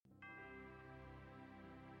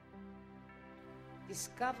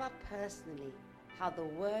Discover personally how the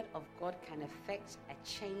Word of God can affect a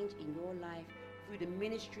change in your life through the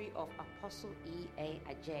ministry of Apostle E.A.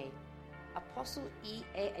 Adjei. Apostle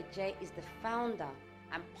E.A. Adjei is the founder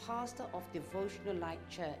and pastor of Devotional Light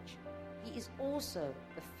Church. He is also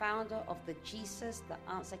the founder of the Jesus the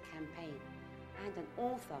Answer campaign and an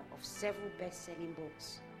author of several best-selling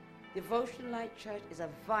books. Devotional Light Church is a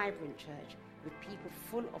vibrant church with people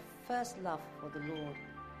full of first love for the Lord.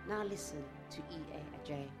 Now listen to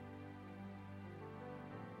E.A. Adjei.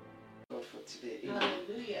 For today.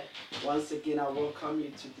 Hallelujah. Once again, I welcome you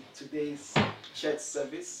to today's church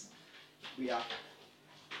service. We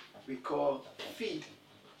call Feed.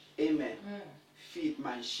 Amen. Feed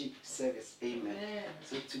my sheep service. Amen.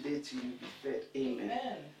 So today to you be fed.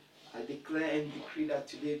 Amen. I declare and decree that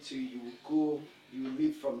today to you will go, you will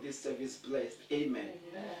leave from this service blessed. Amen.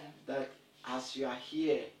 That as you are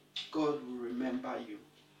here, God will remember you.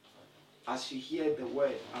 As you hear the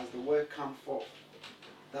word, as the word comes forth,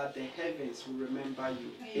 that the heavens will remember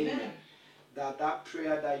you. Amen. That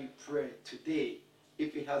prayer that you pray today,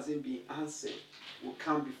 if it hasn't been answered, will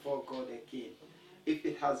come before God again. If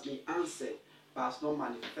it has been answered but has not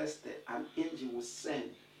manifested, an angel will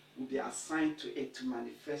send, will be assigned to it to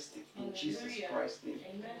manifest it in Jesus Christ's name.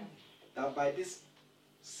 Amen. That by this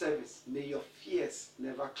service, may your fears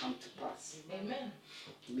never come to pass. Amen.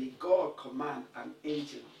 May God command an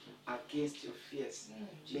angel against your fears.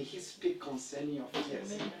 May he speak concerning your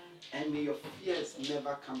fears. Amen. And may your fears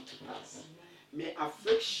never come to pass. May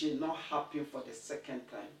affliction not happen for the second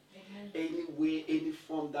time. Amen. Any way, any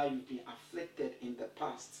form that you've been afflicted in the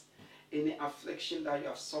past, any affliction that you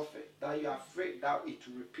have suffered, that you are afraid that it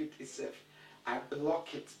will repeat itself, I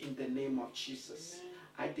block it in the name of Jesus. Amen.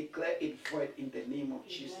 I declare it void in the name of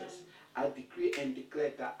Jesus. I decree and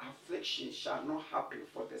declare that affliction shall not happen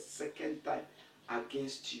for the second time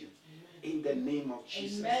against you. In the name of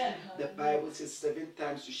Jesus. Amen. The Bible says 7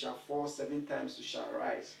 times you shall fall, 7 times you shall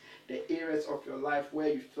rise. The areas of your life where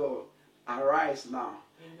you fell, arise now.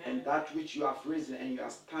 And that which you have risen and you are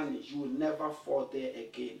standing, you will never fall there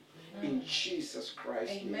again. In Jesus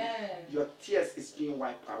Christ's name. Your tears is being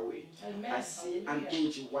wiped away. Amen. I see an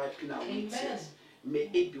angel wiping away Amen. tears.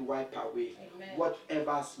 May it be wiped away. Amen.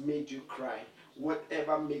 Whatever has made you cry,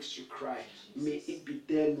 whatever makes you cry, may it be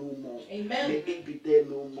there no more. Amen. May it be there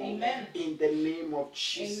no more. Amen. In the name of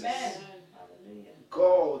Jesus. Amen. Hallelujah.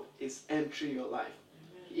 God is entering your life.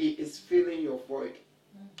 He is filling your void.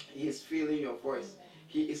 He is filling your voice.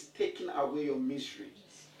 He is taking away your misery.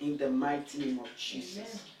 In the mighty name of Jesus.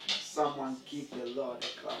 Amen. Someone give the Lord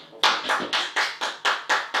a clap of hands.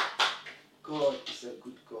 God is a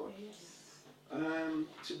good God.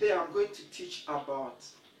 Today I'm going to teach about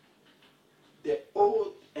the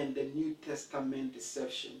Old and the New Testament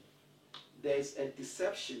deception. There is a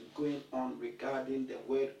deception going on regarding the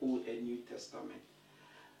word Old and New Testament,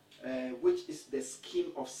 which is the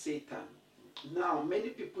scheme of Satan. Now, many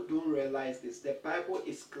people don't realize this. The Bible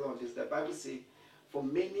is clear on this. The Bible says, for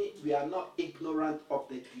many, we are not ignorant of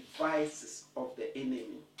the devices of the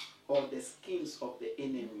enemy or the schemes of the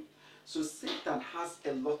enemy. So Satan has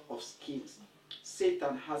a lot of schemes.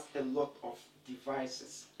 Satan has a lot of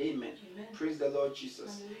devices. Amen. Amen. Praise the Lord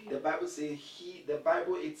Jesus. Hallelujah. The Bible says the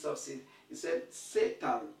Bible itself says, it said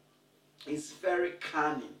Satan is very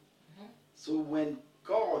cunning. So when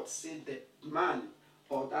God said that man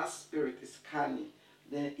or that spirit is cunning,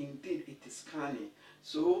 then indeed it is cunning.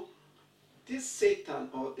 So this Satan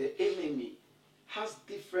or the enemy has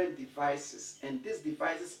different devices, and these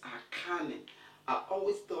devices are cunning. I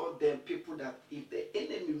always tell them people that if the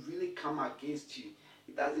enemy really come against you,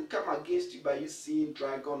 it doesn't come against you by you seeing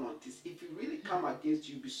dragon on this. If it really come against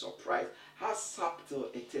you, be surprised how subtle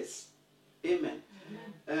it is. Amen.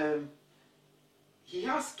 He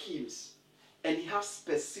has schemes, and he has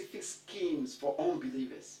specific schemes for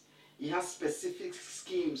unbelievers. He has specific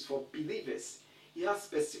schemes for believers. He has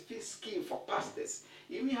specific scheme for pastors.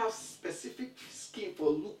 He even has specific scheme for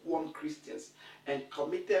lukewarm Christians and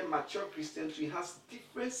committed mature Christians. He has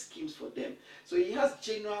different schemes for them. So he has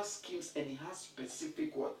general schemes and he has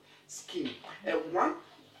specific what? Scheme. And one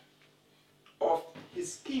of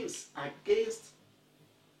his schemes against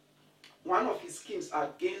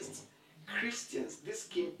Christians, this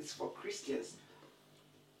scheme is for Christians,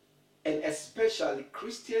 and especially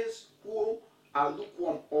Christians who are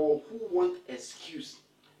lukewarm or who want excuse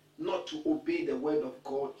not to obey the word of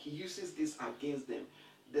God. He uses this against them.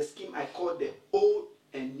 The scheme I call the Old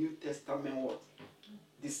and New Testament what?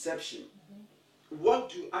 Deception.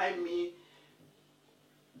 What do I mean?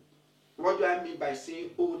 What do I mean by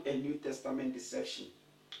saying Old and New Testament deception?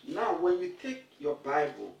 Now, when you take your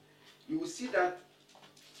Bible, you will see that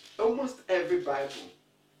almost every Bible,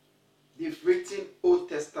 they've written Old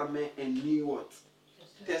Testament and New what?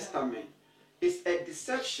 Testament. It's a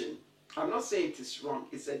deception. I'm not saying it is wrong.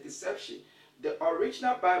 It's a deception. The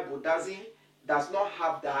original Bible does not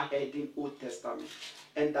have that heading Old Testament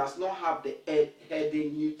and does not have the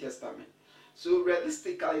heading New Testament. So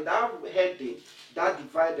realistically, that heading that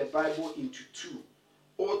divides the Bible into two,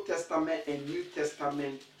 Old Testament and New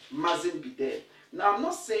Testament, mustn't be there. Now, I'm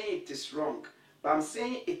not saying it is wrong, but I'm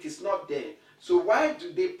saying it is not there. So why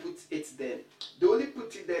do they put it there? They only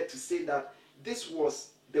put it there to say that this was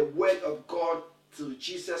the word of God till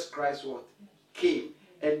Jesus Christ what? Came.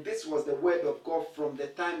 And this was the word of God from the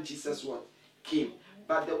time Jesus what? Came.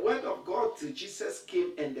 But the word of God till Jesus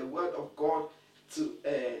came and the word of God to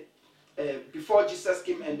before Jesus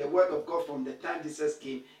came and the word of God from the time Jesus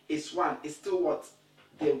came is one. It's still what?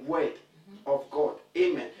 The word of God.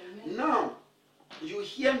 Amen. Now, you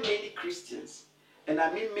hear many Christians, and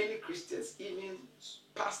I mean many Christians, even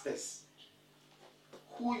pastors,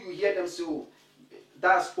 who you hear them say, oh,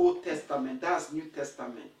 that's Old Testament, that's New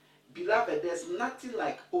Testament. Beloved, there's nothing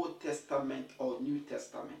like Old Testament or New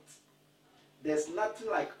Testament. There's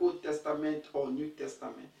nothing like Old Testament or New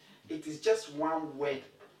Testament. It is just one word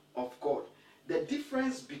of God. The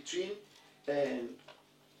difference between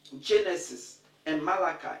Genesis and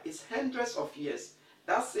Malachi is hundreds of years.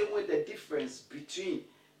 That same way the difference between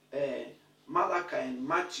Malachi and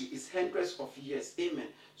Matthew is hundreds of years. Amen.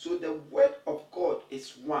 So the word of God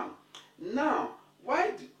is one. Now,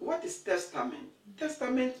 what is testament?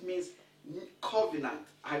 Testament means covenant,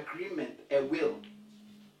 agreement, a will.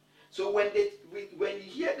 So when you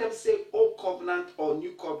hear them say Old Covenant or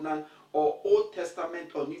New Covenant or Old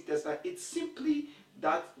Testament or New Testament, it's simply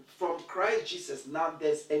that from Christ Jesus now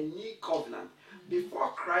there's a new covenant.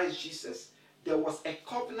 Before Christ Jesus, there was a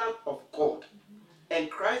covenant of God. And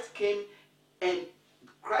Christ came, and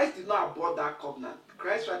Christ did not abort that covenant.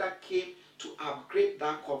 Christ rather came to upgrade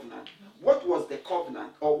that covenant. What was the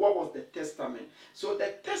covenant, or what was the testament? So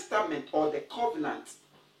the testament or the covenant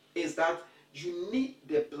is that you need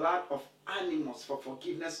the blood of animals for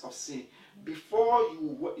forgiveness of sin. Before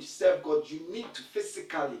you serve God, you need to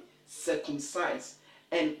physically circumcise.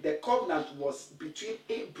 And the covenant was between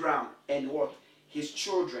Abraham and what? His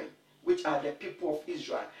children, which are the people of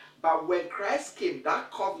Israel. But when Christ came,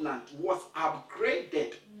 that covenant was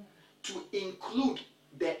upgraded to include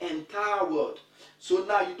the entire world. So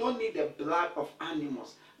now you don't need the blood of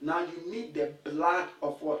animals. Now you need the blood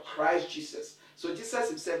of what? Christ Jesus. So Jesus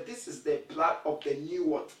himself, this is the blood of the new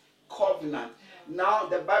what? Covenant. Now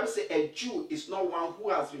the Bible says a Jew is not one who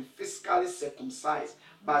has been physically circumcised,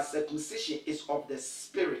 but circumcision is of the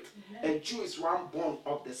spirit. A Jew is one born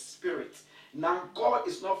of the spirit. Now God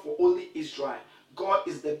is not for only Israel. God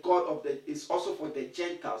is the God is also for the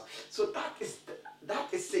Gentiles. So that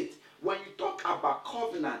is it. When you talk about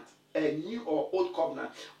covenant, a new or old covenant,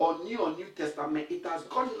 or new or New Testament, it has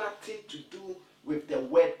got nothing to do with the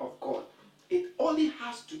word of God. It only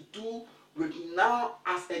has to do with now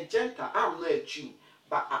as a Gentile. I'm not a Jew,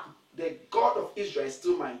 but the God of Israel is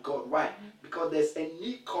still my God. Why? Because there's a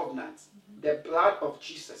new covenant, the blood of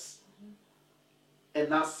Jesus. And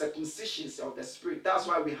now circumcision of the spirit. That's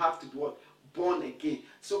why we have to be what? Born again.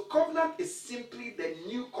 So covenant is simply the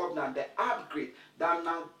new covenant, the upgrade, that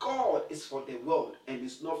now God is for the world and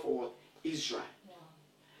it's not for what? Israel.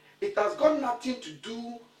 Yeah. It has got nothing to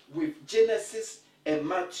do with Genesis and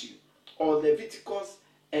Matthew, or Leviticus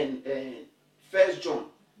and 1 John,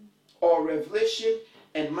 or Revelation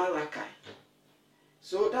and Malachi.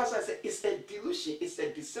 So that's why I say it's a delusion, it's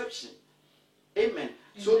a deception. Amen.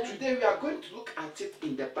 So today we are going to look at it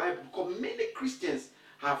in the Bible, because many Christians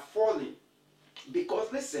have fallen.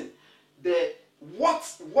 Because listen,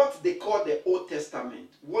 what they call the Old Testament,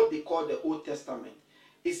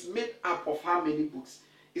 is made up of how many books?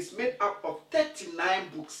 It's made up of 39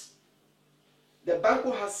 books. The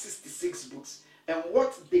Bible has 66 books. And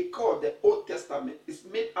what they call the Old Testament is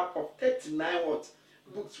made up of 39 what?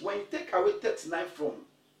 Books. When you take away 39 from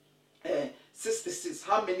 66,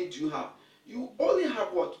 how many do you have? You only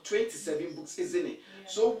have what? 27 books, isn't it? Yeah.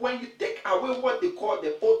 So when you take away what they call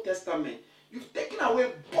the Old Testament, you've taken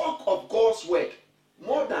away bulk of God's word,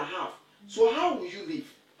 more than half. So how will you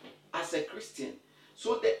live as a Christian?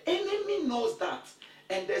 So the enemy knows that,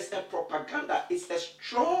 and there's a propaganda. It's a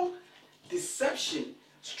strong deception,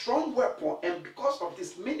 strong weapon, and because of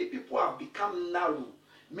this, many people have become narrow.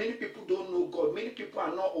 Many people don't know God. Many people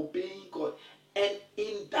are not obeying God, and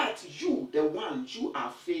in that, you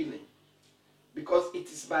are failing, because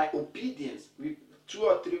it is by obedience. 2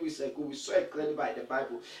 or 3 weeks ago, we saw it clearly by the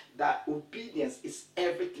Bible that obedience is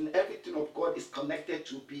everything. Everything of God is connected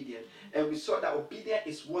to obedience. And we saw that obedience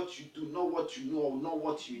is what you do, not what you know, or not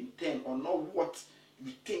what you intend, or not what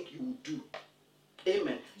you think you will do.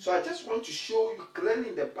 Amen. So I just want to show you clearly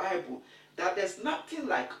in the Bible that there's nothing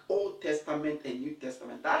like Old Testament and New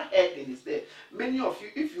Testament. That heading is there. Many of you,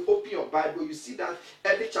 if you open your Bible, you see that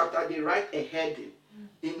every chapter they write a heading.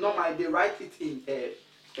 In normal, they write it in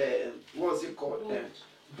what's it called?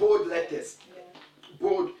 Bold letters.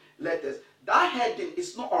 Bold letters. That heading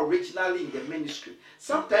is not originally in the manuscript.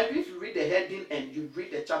 Sometimes if you read the heading and you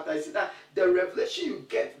read the chapter, you see that the revelation you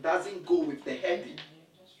get doesn't go with the heading.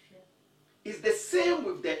 It's the same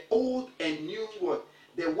with the Old and New word.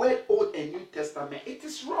 The word Old and New Testament. It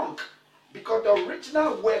is wrong. Because the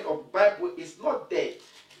original word of Bible is not there.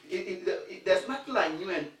 There's nothing like New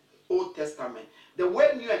and Old Testament. The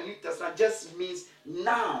word New and New Testament just means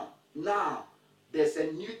now. There's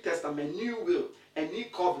a New Testament, new will, a new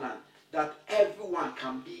covenant that everyone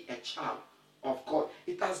can be a child of God.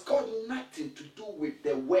 It has got nothing to do with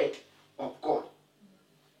the word of God.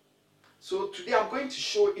 So today I'm going to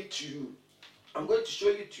show it to you. I'm going to show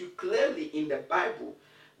it to you clearly in the Bible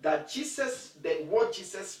that what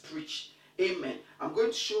Jesus preached. Amen. I'm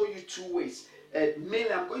going to show you 2 ways.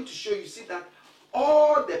 Mainly, I'm going to show you, see that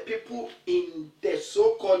all the people in the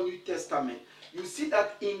so-called New Testament, you see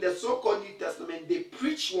that in the so-called New Testament, they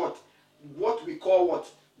preach what we call what?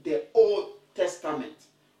 The Old Testament.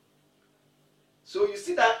 So you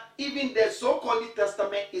see that even the so-called New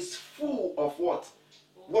Testament is full of what?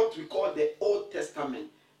 What we call the Old Testament.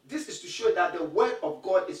 This is to show that the word of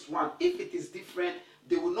God is one. If it is different,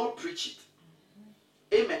 they will not preach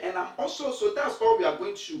it. Amen. And so that's all we are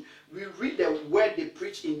going to. We read the word they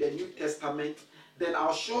preach in the New Testament. Then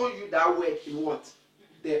I'll show you that word in what?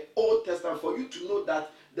 The Old Testament. For you to know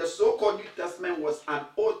that the so-called New Testament was an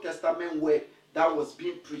Old Testament word that was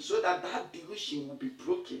being preached. So that delusion will be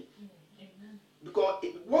broken. Amen. Because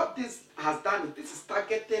what this has done is this is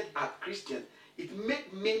targeted at Christians. It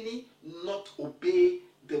made many not obey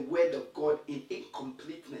the word of God in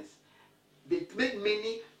incompleteness. They made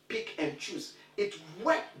many pick and choose. It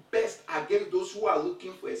worked best against those who are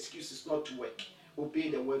looking for excuses not to work. Obey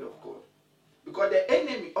the word of God. Because the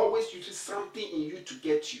enemy always uses something in you to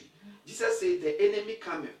get you. Jesus said, the enemy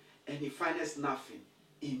cometh and he findeth nothing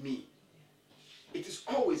in me. It is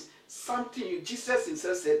always something you. Jesus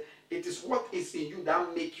himself said, it is what is in you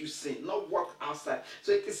that make you sin, not what outside.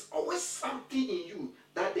 So it is always something in you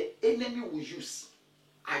that the enemy will use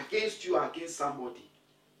against you, against somebody.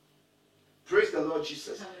 Praise the Lord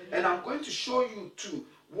Jesus. Hallelujah. And I'm going to show you too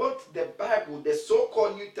what the Bible, the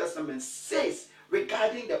so-called New Testament, says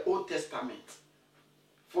regarding the Old Testament.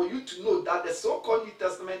 For you to know that the so-called New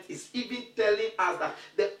Testament is even telling us that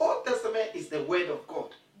the Old Testament is the word of God.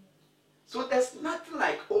 So there's nothing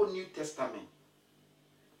like Old New Testament.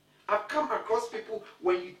 I've come across people,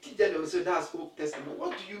 when you teach them, they will say, that's Old Testament.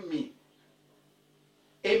 What do you mean?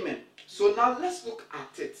 Amen. So now let's look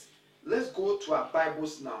at it. Let's go to our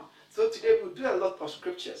Bibles now. So today we'll do a lot of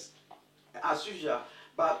scriptures, as usual.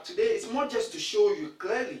 But today it's more just to show you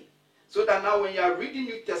clearly. So that now when you are reading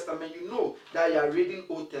New Testament, you know that you are reading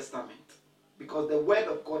Old Testament. Because the word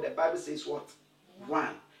of God, the Bible says what?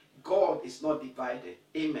 One. God is not divided.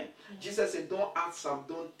 Amen. Jesus said, don't add some,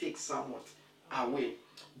 don't take somewhat away.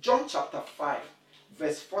 John chapter 5,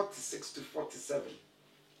 verse 46 to 47.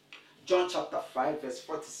 John chapter 5, verse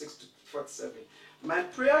 46 to 47. My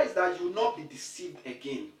prayer is that you will not be deceived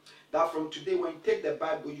again. That from today, when you take the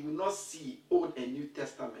Bible, you will not see Old and New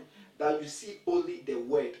Testament. That you see only the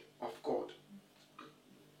Word of God.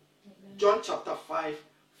 Amen. John chapter 5,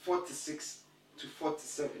 46 to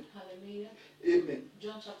 47. Hallelujah. Amen.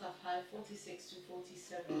 John chapter 5, 46 to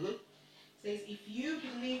 47. Says, if you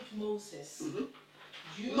believed Moses,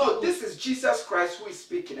 this is Jesus Christ who is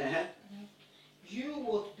speaking. You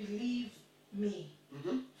would believe me,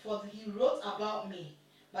 for he wrote about me.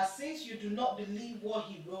 But since you do not believe what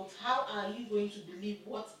he wrote, how are you going to believe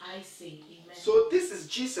what I say? Amen. So this is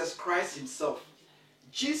Jesus Christ himself.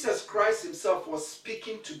 Jesus Christ himself was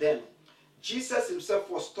speaking to them. Jesus himself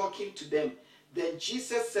was talking to them. Then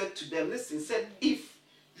Jesus said to them, listen, he said, if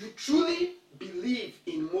you truly believe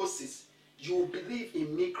in Moses, you will believe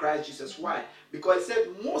in me, Christ Jesus. Why? Because he said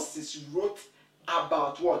Moses wrote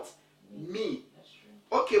about what? Me.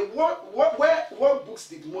 Okay, what books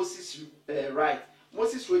did Moses write?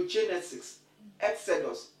 Moses wrote Genesis,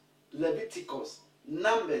 Exodus, Leviticus,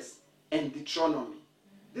 Numbers, and Deuteronomy.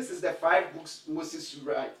 This is the 5 books Moses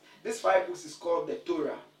wrote. These 5 books is called the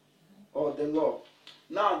Torah or the law.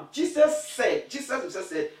 Now, Jesus himself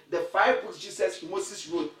said, the 5 books Moses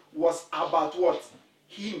wrote was about what?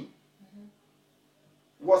 him.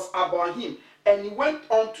 Was about him. And he went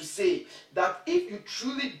on to say that if you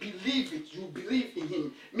truly believe it, you believe in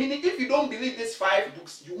him. Meaning, if you don't believe these 5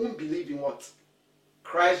 books, you won't believe in what?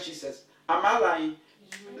 Christ Jesus. Am I lying?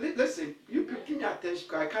 Listen, you give me attention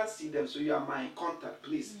because I can't see them, so you are my contact,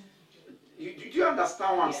 please. Do you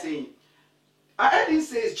understand what I'm saying? I didn't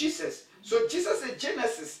say it's Jesus. So Jesus said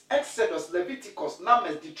Genesis, Exodus, Leviticus,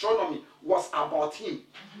 Numbers, Deuteronomy was about him.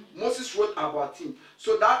 Moses wrote about him.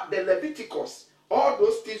 So that the Leviticus, all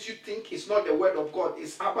those things you think is not the word of God,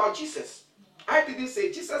 is about Jesus. I didn't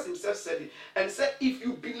say, Jesus himself said it. And said, if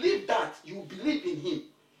you believe that, you believe in him.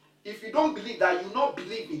 If you don't believe that, you not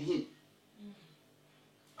believe in him.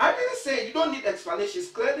 I didn't say you don't need explanation.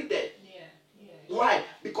 It's clearly there. Why?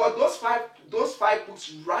 Because those five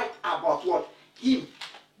books write about what? Him.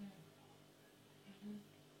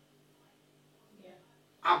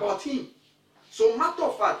 About him. So matter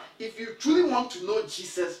of fact, if you truly want to know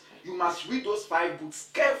Jesus, you must read those 5 books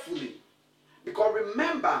carefully. Because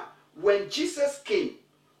remember, when Jesus came,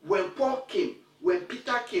 when Paul came, when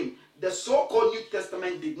Peter came, the so-called New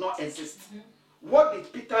Testament did not exist. What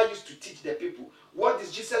did Peter used to teach the people? What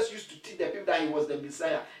did Jesus used to teach the people that he was the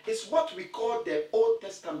Messiah? It's what we call the Old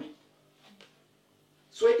Testament.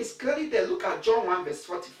 So it's clearly there. Look at John 1 verse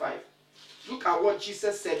 45. Look at what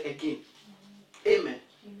Jesus said again. Amen.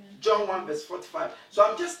 John 1 verse 45. So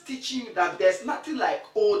I'm just teaching you that there's nothing like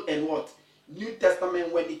Old and what? New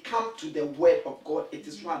Testament when it comes to the word of God. It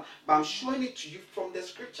is one. But I'm showing it to you from the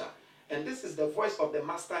scripture. And this is the voice of the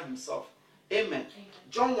Master himself. Amen.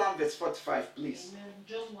 John 1 verse 45, please. Amen.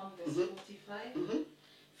 John 1 verse 45.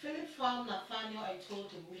 Philip found Nathanael and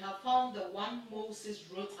told him, we have found the one Moses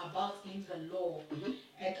wrote about in the law,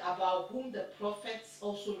 and about whom the prophets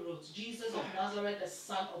also wrote, Jesus of Nazareth, the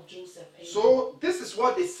son of Joseph. Amen. So this is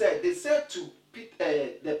what they said. They said to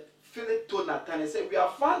Philip told Nathanael, said, we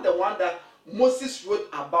have found the one that Moses wrote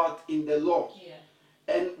about in the law.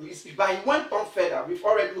 And but he went on further. We've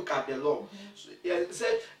already looked at the law. So, he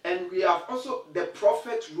said, and we have also the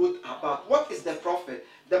prophet wrote about. What is the prophet?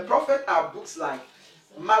 The prophet are books like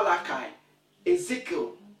Malachi,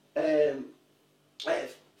 Ezekiel, 1st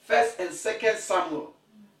and 2nd Samuel.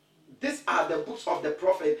 These are the books of the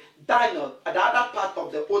prophet. Daniel, the other part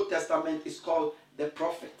of the Old Testament is called the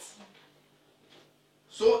prophets.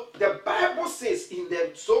 So the Bible says in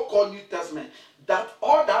the so-called New Testament that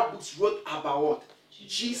all that books wrote about what?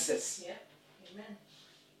 Jesus. Yeah. Amen.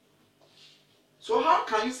 So how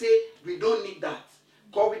can you say we don't need that?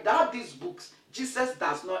 Because without these books, Jesus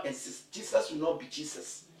does not exist. Jesus will not be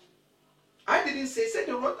Jesus. I didn't say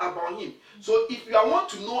they wrote about him. So if you want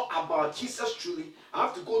to know about Jesus truly, I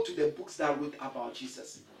have to go to the books that wrote about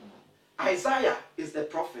Jesus. Isaiah is the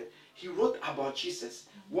prophet. He wrote about Jesus.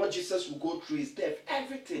 What Jesus will go through, his death,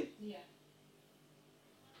 everything. Yeah.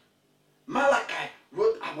 Malachi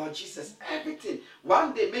wrote about Jesus, everything.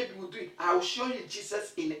 One day maybe we'll do it. I'll show you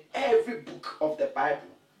Jesus in every book of the Bible.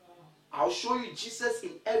 I'll show you Jesus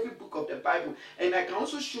in every book of the Bible. And I can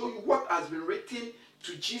also show you what has been written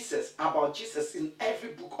to Jesus, about Jesus in every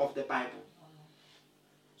book of the Bible.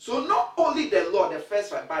 So not only the law, the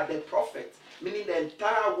first one, but the prophet, meaning the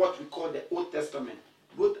entire what we call the Old Testament,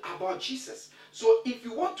 wrote about Jesus. So if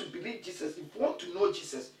you want to believe Jesus, if you want to know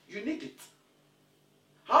Jesus, you need it.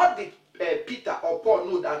 How did Peter or Paul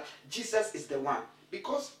know that Jesus is the one?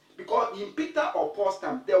 Because in Peter or Paul's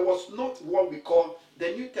time, there was not what we call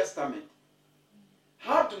the New Testament.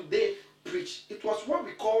 How do they preach? It was what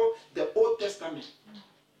we call the Old Testament.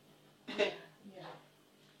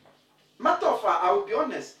 Matter of fact, I will be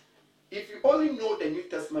honest. If you only know the New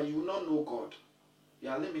Testament, you will not know God. You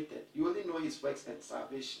are limited. You only know his works and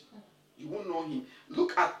salvation. You won't know him.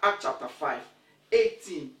 Look at Acts chapter 5,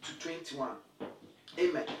 18 to 21.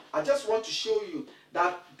 Amen. I just want to show you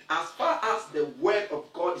that as far as the word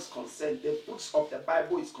of God is concerned, the books of the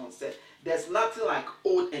Bible is concerned, there's nothing like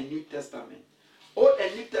Old and New Testament. Old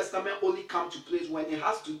and New Testament only come to place when it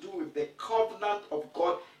has to do with the covenant of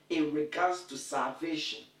God in regards to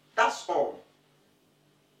salvation. That's all.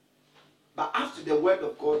 But as to the word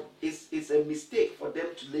of God, it's a mistake for them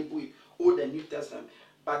to label it Old and New Testament.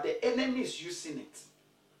 But the enemy is using it.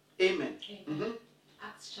 Amen.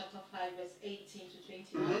 Acts chapter 5 verse 18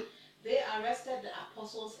 to 21. They arrested the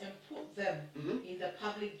apostles and put them in the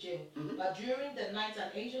public jail. But during the night,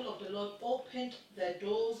 an angel of the Lord opened the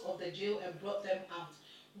doors of the jail and brought them out.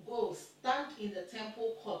 Go, stand in the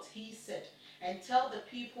temple court, he said, and tell the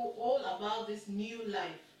people all about this new life.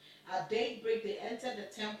 At daybreak, they entered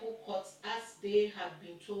the temple courts as they had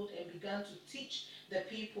been told and began to teach the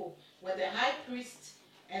people. When the high priest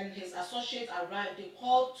and his associates arrived, they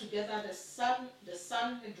called together the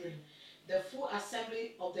Sanhedrin. the full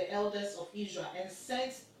assembly of the elders of Israel, and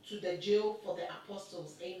sent to the jail for the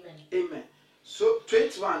apostles. Amen. Amen. So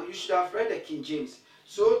 21, you should have read the King James.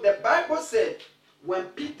 So the Bible said when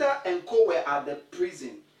Peter and co were at the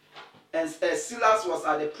prison, and Silas was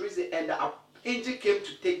at the prison, and the angel came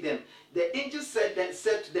to take them, the angel said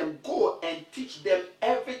to them, go and teach them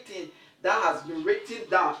everything that has been written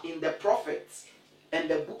down in the prophets and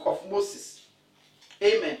the book of Moses.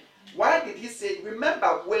 Amen. Why did he say?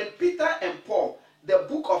 Remember, when Peter and Paul, the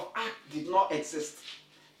book of Acts did not exist.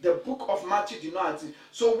 The book of Matthew did not exist.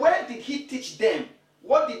 So where did he teach them?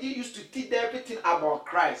 What did he use to teach them everything about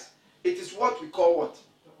Christ? It is what we call what?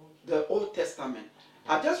 The Old Testament.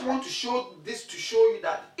 I just want to show this to show you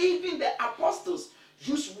that even the apostles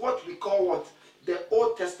use what we call what? The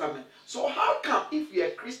Old Testament. So how come if you're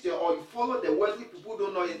a Christian or you follow the worldly people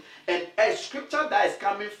don't know it, and a scripture that is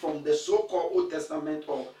coming from the so-called Old Testament,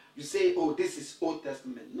 or you say, oh, this is Old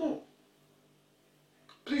Testament? No.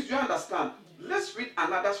 Please, do you understand? Let's read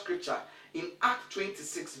another scripture in Acts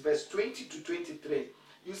 26, verse 20 to 23.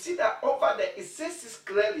 You see that over there, it says this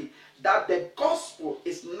clearly that the gospel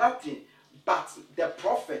is nothing but the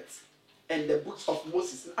prophets and the books of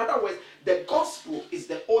Moses. In other words, the gospel is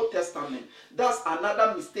the Old Testament. That's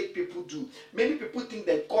another mistake people do. Many people think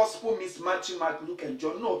the gospel means Matthew, Mark, Luke, and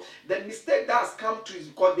John. No, the mistake that has come to is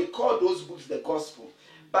because they call those books the gospel.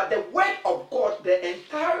 But the word of God, the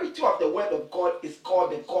entirety of the word of God is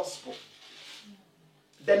called the gospel.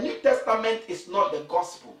 The New Testament is not the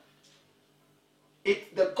gospel.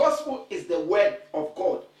 The gospel is the word of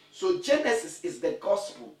God. So Genesis is the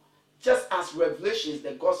gospel, just as Revelation is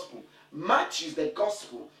the gospel. Matthew is the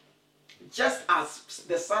gospel, just as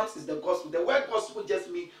the Psalms is the gospel. The word gospel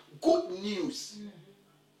just means good news.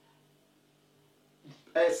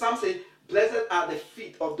 Some say, blessed are the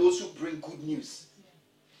feet of those who bring good news.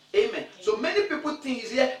 Amen. So many people think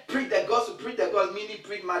is here, preach the gospel, meaning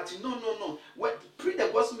preach Matthew. No. Preach the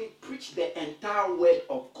gospel means preach the entire word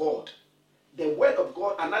of God. The word of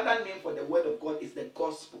God, another name for the word of God is the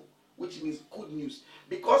gospel, which means good news.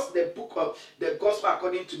 Because the book of the gospel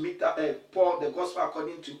according to Paul, the gospel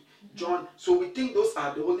according to John, so we think those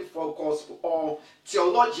are the only four gospel, or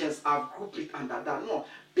theologians have grouped it under that. No.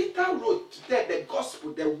 Peter wrote to tell the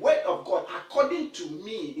gospel, the word of God, according to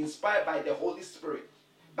me, inspired by the Holy Spirit.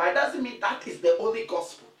 But it doesn't mean that is the only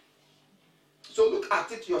gospel. So look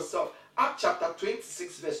at it yourself. Acts chapter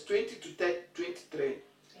 26, verse 20 to 23.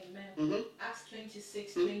 Amen. Acts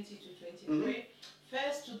 26, 20 to 23.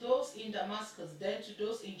 First to those in Damascus, then to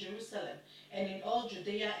those in Jerusalem, and in all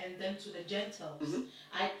Judea, and then to the Gentiles.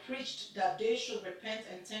 I preached that they should repent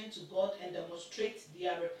and turn to God and demonstrate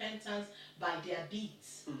their repentance by their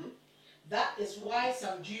deeds. That is why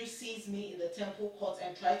some Jews seized me in the temple court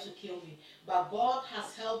and tried to kill me. But God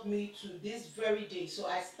has helped me to this very day. So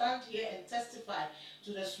I stand here and testify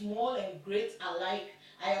to the small and great alike.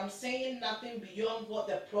 I am saying nothing beyond what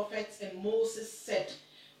the prophets and Moses said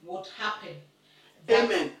would happen.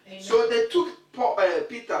 Amen. So they took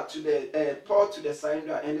Peter to the Paul to the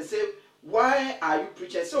Sanhedrin, and they said, why are you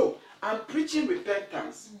preaching? So I'm preaching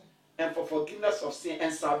repentance and for forgiveness of sin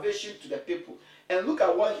and salvation to the people. And look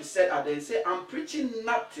at what he said at the end. He said, I'm preaching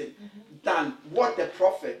nothing than what the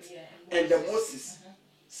prophet and the Moses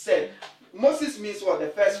said. Moses means what? The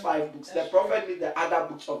first 5 books. The prophet means the other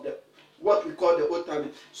books of the what we call the Old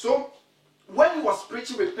Testament. So when he was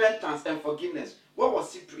preaching repentance and forgiveness, what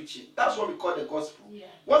was he preaching? That's what we call the gospel.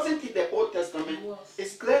 Wasn't it the Old Testament?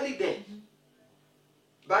 It's clearly there.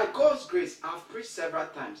 By God's grace, I've preached several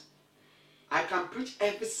times. I can preach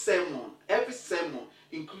every sermon,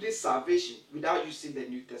 including salvation, without using the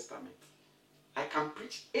New Testament. I can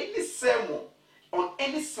preach any sermon on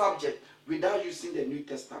any subject without using the New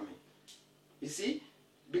Testament. You see?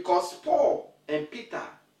 Because Paul and Peter,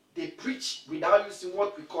 they preach without using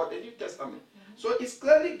what we call the New Testament. So it's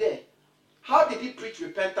clearly there. How did he preach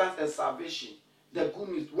repentance and salvation? The good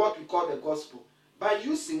news, what we call the gospel. By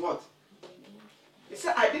using what? He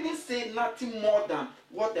said, I didn't say nothing more than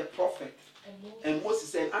what the prophet and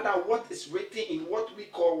Moses said, and what is written in what we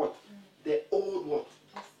call what? The Old what?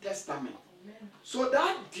 Testament. So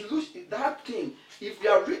that delusion, that thing, if you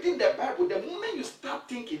are reading the Bible, the moment you start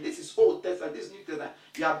thinking this is Old Testament, this is New Testament,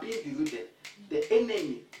 you are being deluded. The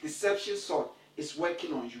enemy, deception sword, is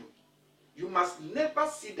working on you. You must never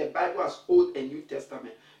see the Bible as Old and New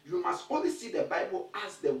Testament. You must only see the Bible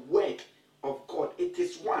as the word of God. It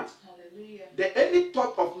is one. Hallelujah. The only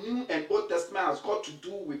thought of New and Old Testament has got to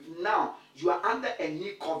do with now. You are under a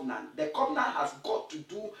new covenant. The covenant has got to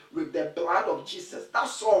do with the blood of Jesus.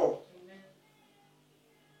 That's all. Amen.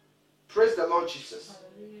 Praise the Lord Jesus.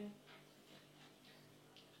 Hallelujah.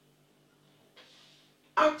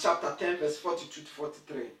 Acts chapter 10, verse 42 to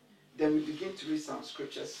 43. Then we begin to read some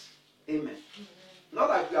scriptures. Amen. Not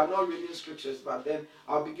like we are not reading scriptures, but then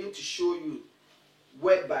I'll begin to show you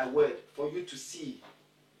word by word for you to see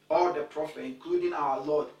all the prophets, including our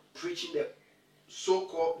Lord, preaching the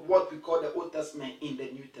so-called, what we call the Old Testament in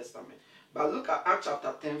the New Testament. But look at Acts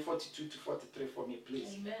chapter 10, 42 to 43 for me,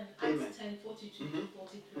 please. Amen. Acts 10, 42 to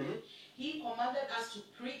 43. He commanded us to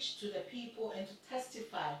preach to the people and to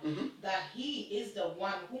testify that he is the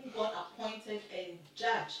one whom God appointed and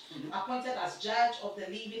judge, appointed as judge of the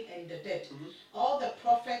living and the dead. All the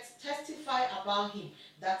prophets testify about him,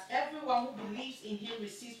 that everyone who believes in him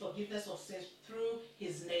receives forgiveness of sins through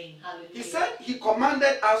his name. Hallelujah. He said he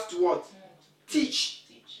commanded us to what? Teach.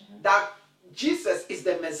 That Jesus is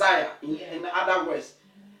the Messiah, in other words.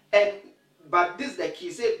 But this is the key.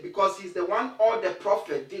 He said, because he's the one, all the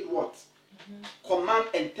prophet did what? Command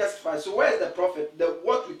and testify. So where is the prophet?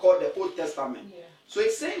 What we call the Old Testament. So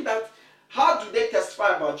he's saying that, how do they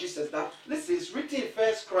testify about Jesus? That, listen, it's written in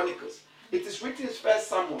First Chronicles. It is written in First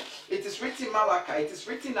Samuel. It is written in Malachi. It is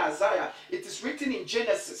written in Isaiah. It is written in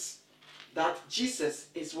Genesis. That Jesus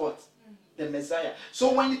is what? The Messiah.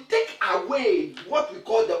 So when you take away what we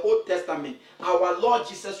call the Old Testament, our Lord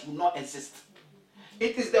Jesus will not exist.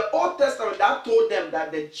 It is the Old Testament that told them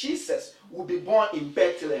that the Jesus will be born in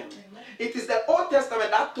Bethlehem. It is the Old Testament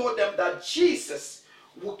that told them that Jesus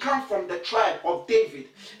will come from the tribe of David.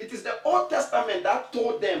 It is the Old Testament that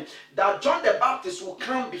told them that John the Baptist will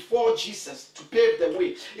come before Jesus to pave the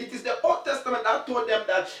way. It is the Old Testament that told them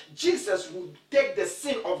that Jesus will take the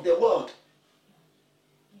sin of the world.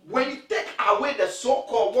 When you take away the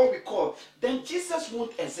so-called, what we call, then Jesus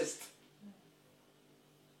won't exist.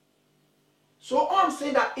 So all I'm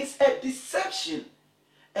saying that it's a deception.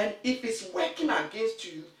 And if it's working against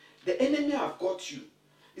you, the enemy have got you.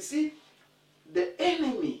 You see, the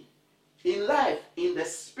enemy in life, in the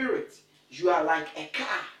spirit, you are like a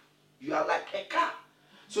car. You are like a car.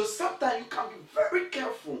 So sometimes you can be very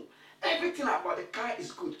careful. Everything about the car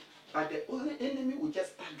is good. But the only enemy will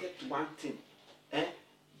just target one thing.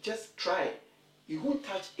 Just try. You won't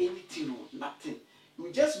touch anything, nothing. You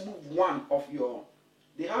will just move one of your...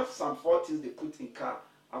 They have some 4 things they put in car.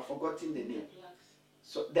 I've forgotten the name.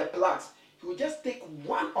 So the plugs. You will just take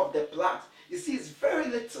one of the plugs. You see, it's very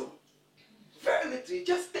little. Very little. You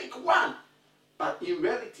just take one. But in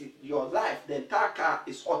reality, your life, the entire car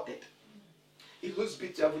is altered. It looks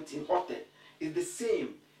bit to everything altered. It's the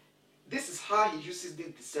same. This is how he uses this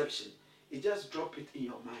deception. He just drop it in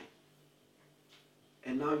your mind.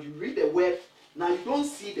 And now you read the word. Now you don't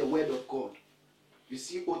see the word of God. You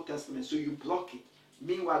see Old Testament, so you block it.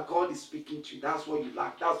 Meanwhile, God is speaking to you. That's what you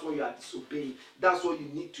lack. That's what you are disobeying. That's what you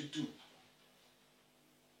need to do.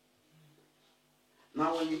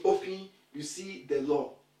 Now when you open, you see the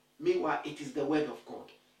law. Meanwhile, it is the word of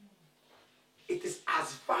God. It is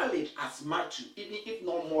as valid as Matthew, even if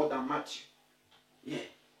not more than Matthew. Yeah.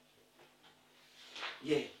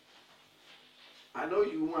 I know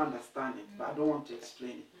you won't understand it, but I don't want to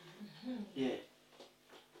explain it.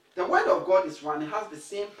 The word of God is one. It has the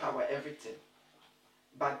same power, everything.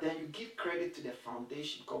 But then you give credit to the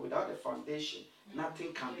foundation, because without the foundation,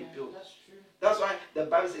 nothing can be built. That's true. That's why the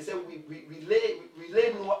Bible says we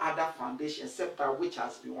lay no other foundation except that which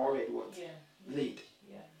has been already laid.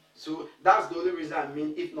 So that's the only reason I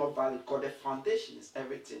mean, if not valid, because the foundation is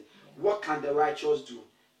everything. What can the righteous do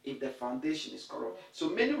if the foundation is corrupt? So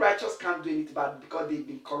many righteous can't do anything, but because they've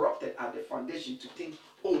been corrupted at the foundation to think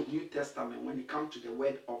Old New Testament when it comes to the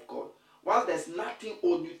word of God. While there's nothing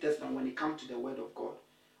Old New Testament when it comes to the word of God.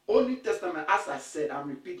 Old New Testament, as I said, I'm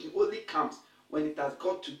repeating, only comes when it has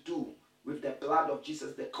got to do with the blood of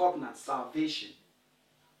Jesus, the covenant, salvation,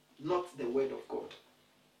 not the word of God.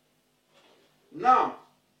 Now,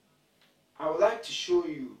 I would like to show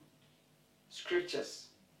you scriptures.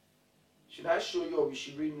 Should I show you, or we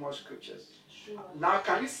should read more scriptures? Sure. Now,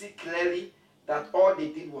 can you see clearly that all they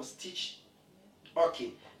did was teach?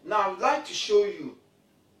 Okay. Now, I would like to show you.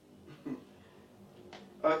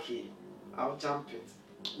 Okay, I'll jump it.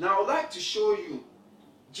 Now, I would like to show you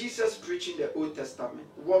Jesus preaching the Old Testament,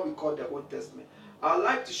 what we call the Old Testament. I would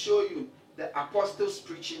like to show you the apostles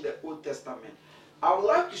preaching the Old Testament. I would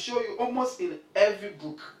like to show you almost in every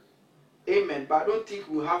book. Amen. But I don't think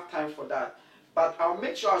we'll have time for that. But I'll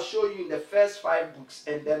make sure I'll show you in the first 5 books,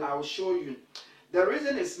 and then I'll show you. The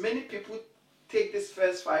reason is many people take this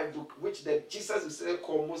first 5 books, which Jesus himself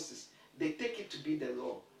called Moses. They take it to be the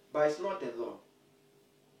law, but it's not the law.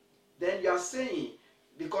 Then you are saying,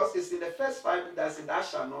 because it's in the first 5 books that says, thou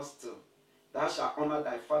shalt not steal, thou shalt honor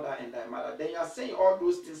thy father and thy mother. Then you are saying all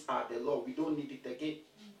those things are the law. We don't need it again.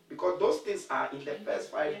 Because those things are in the first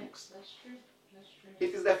 5 books. That's true.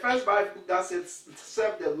 It is the first Bible book that says,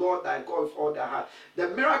 serve the Lord thy God with all thy heart. The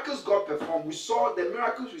miracles God performed, the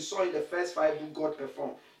miracles we saw in the first 5 books God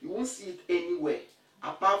performed. You won't see it anywhere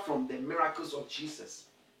apart from the miracles of Jesus.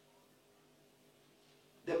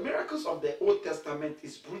 The miracles of the Old Testament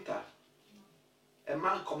is brutal. A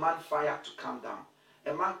man command fire to come down.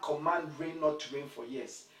 A man command rain not to rain for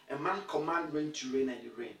years. A man command rain to rain and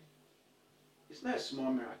it rain. It's not a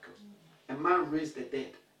small miracle. A man raised the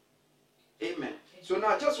dead. Amen. So now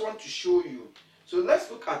I just want to show you. So let's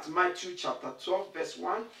look at Matthew chapter 12 verse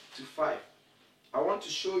 1 to 5. I want to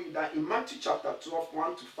show you that in Matthew chapter 12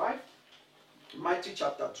 1 to 5. Matthew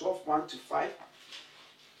chapter 12 1 to 5.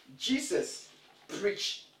 Jesus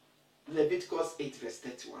preached Leviticus 8 verse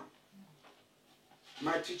 31.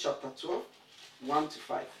 Matthew chapter 12 1 to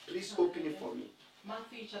 5. Please open it for me.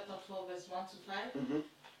 Matthew chapter 12 verse 1 to 5. Mm-hmm.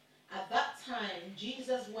 At that time,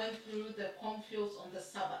 Jesus went through the cornfields on the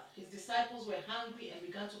Sabbath. His disciples were hungry and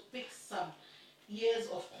began to pick some ears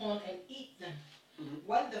of corn and eat them. Mm-hmm.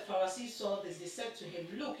 When the Pharisees saw this, they said to him,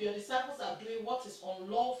 "Look, your disciples are doing what is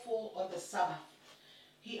unlawful on the Sabbath."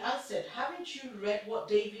 He answered, "Haven't you read what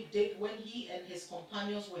David did when he and his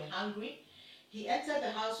companions were hungry? He entered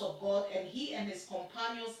the house of God, and he and his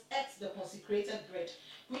companions ate the consecrated bread,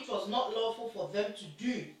 which was not lawful for them to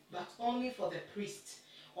do, but only for the priest.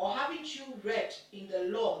 Or haven't you read in the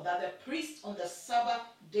law that the priest on the Sabbath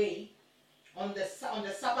day, on the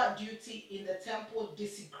Sabbath duty in the temple,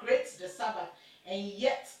 desecrates the Sabbath, and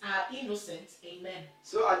yet are innocent?" Amen.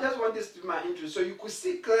 So I just want this to be my intro. So you could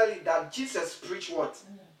see clearly that Jesus preached what?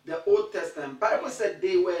 The Old Testament. Bible said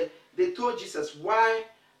they told Jesus, "Why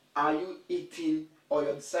are you eating, or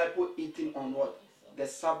your disciple eating on what? The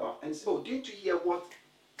Sabbath?" And so, didn't you hear what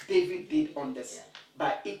David did on this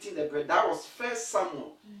by eating the bread? That was 1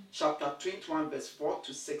 Samuel chapter 21 verse 4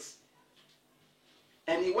 to 6.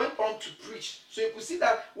 And he went on to preach. So you could see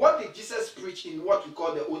that what did Jesus preach in what we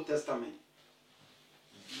call the Old Testament?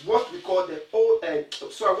 What we call the Old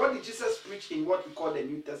what did Jesus preach in what we call the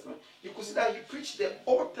New Testament? You could see that he preached the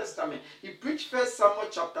Old Testament. He preached 1 Samuel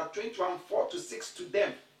chapter 21 4 to 6 to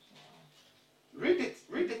them. Read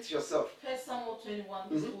it yourself. 1 Samuel 21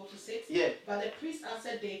 verse 4 to 6. Yeah. But the priest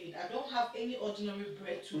answered David, "I don't have any ordinary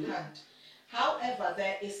bread to hand. However,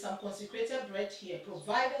 there is some consecrated bread here,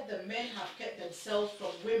 provided the men have kept themselves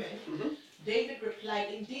from women." David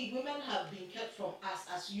replied, "Indeed, women have been kept from us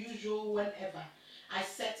as usual whenever I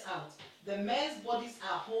set out. The men's bodies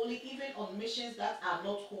are holy, even on missions that are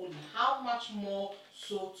not holy. How much more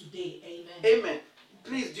so today?" Amen. Amen.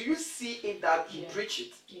 Please, do you see it that he preached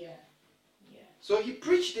it? Yeah. So he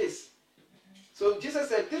preached this. So Jesus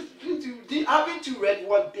said, haven't you read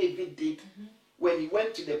what David did when he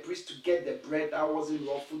went to the priest to get the bread that wasn't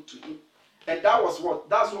lawful to him? And that was what?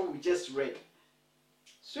 That's what we just read.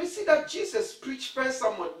 So you see that Jesus preached 1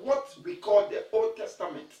 Samuel, what we call the Old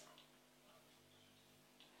Testament.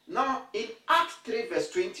 Now in Acts 3 verse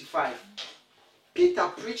 25, Peter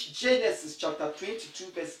preached Genesis chapter 22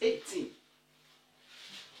 verse 18.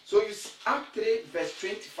 So you see Act 3 verse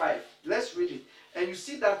 25. Let's read it. And you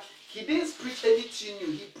see that he didn't preach anything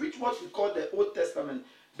new. He preached what we call the Old Testament.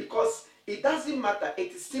 Because it doesn't matter.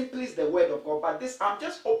 It is simply the word of God. But this, I'm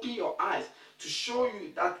just opening your eyes to show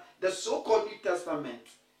you that the so-called New Testament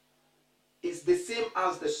is the same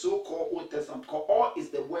as the so-called Old Testament. Because all is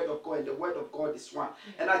the word of God, and the word of God is one.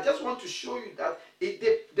 And I just want to show you that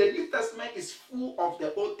the New Testament is full of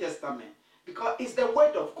the Old Testament. Because it's the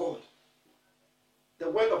word of God. The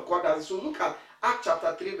word of God. So look at Acts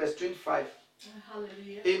chapter 3 verse 25.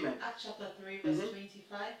 Hallelujah. Amen. Acts chapter 3 verse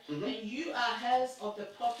 25. And you are heirs of the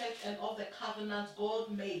prophet and of the covenant God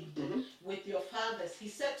made with your fathers. He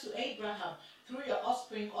said to Abraham, "Through your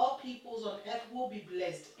offspring all peoples on earth will be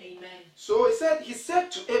blessed." Amen. So he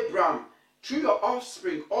said to Abraham, "Through your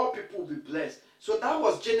offspring all people will be blessed." So that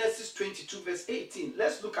was Genesis 22 verse 18.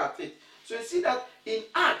 Let's look at it. So you see that in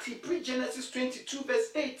Acts he preached Genesis 22 verse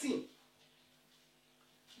 18.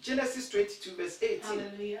 Genesis 22 verse 18.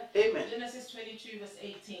 Hallelujah. Amen. Genesis 22 verse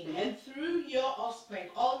 18. And through your offspring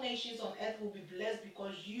all nations on earth will be blessed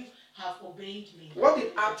because you have obeyed me. What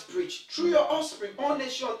did Acts preach? Through your offspring all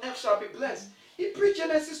nations on earth shall be blessed. He preached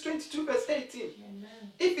Genesis 22 verse 18.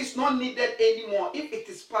 Amen. If it's not needed anymore, if it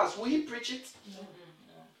is past, will he preach it? No.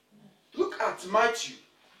 Look at Matthew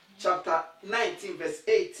chapter 19 verse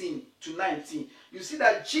 18 to 19. You see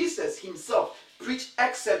that Jesus himself preached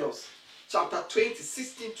Exodus chapter 20,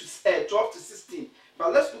 16 to 12 to 16.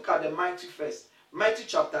 But let's look at the Matthew first. Matthew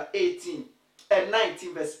chapter 19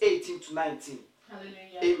 verse 18 to 19.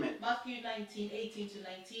 Hallelujah. Amen. Matthew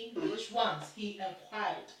 19:18-19. Which ones? He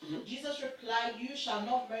inquired. Jesus replied, you shall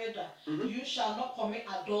not murder. You shall not commit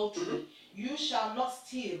adultery. You shall not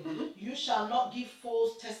steal. You shall not give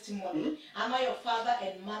false testimony. Honor your father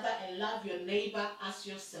and mother and love your neighbor as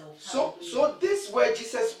yourself. So this where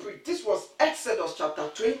Jesus preached, this was Exodus chapter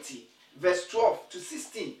 20, verse 12 to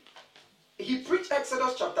 16. He preached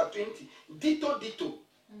Exodus chapter 20, ditto.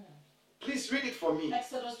 Please read it for me.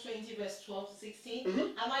 Exodus 20, verse 12 to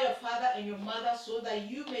 16. Honor your father and your mother so that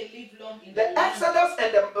you may live long in The the land. Exodus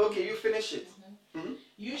and the... Okay, you finish it.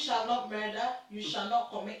 You shall not murder. You shall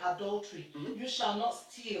not commit adultery. You shall not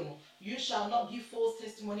steal. You shall not give false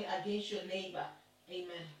testimony against your neighbor.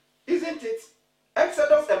 Amen. Isn't it?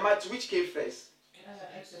 Exodus and Matthew, which came first?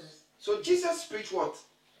 Exodus. So Jesus preached what?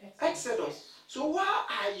 Exodus. So why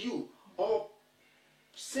are you all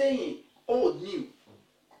saying old, new?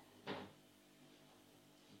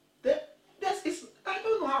 I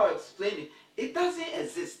don't know how to explain it. It doesn't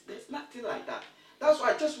exist. There's nothing like that. That's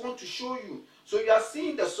why I just want to show you. So you are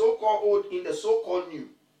seeing the so-called old in the so-called new.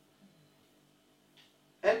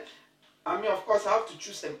 And I mean, of course, I have to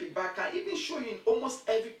choose and pick, but I can even show you in almost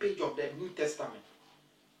every page of the New Testament.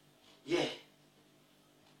 Yeah.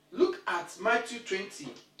 Look at Matthew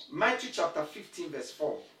 20, Matthew chapter 15, verse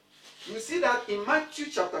 4. You see that in Matthew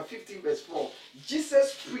chapter 15, verse 4,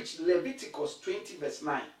 Jesus preached Leviticus 20, verse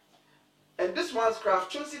 9. And this one's I've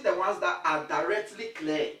chosen the ones that are directly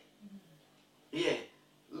clear. Yeah.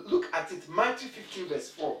 Look at it, Matthew 15, verse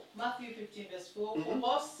 4. Matthew 15, verse 4. For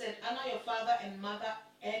God said, honor your father and mother,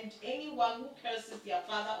 and anyone who curses their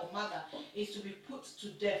father or mother is to be put to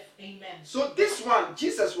death. Amen. So this one,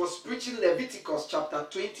 Jesus was preaching Leviticus chapter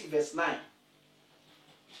 20, verse 9.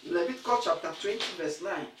 Leviticus chapter 20, verse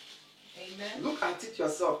 9. Amen. Look at it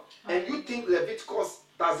yourself. And you think Leviticus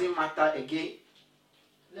doesn't matter again?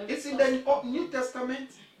 It's in the New Testament.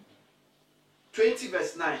 20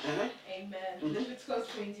 verse 9. Amen. Leviticus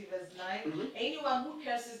 20 verse 9. Anyone who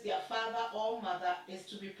curses their father or mother is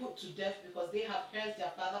to be put to death because they have cursed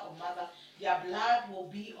their father or mother. Their blood will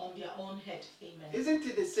be on their own head. Amen. Isn't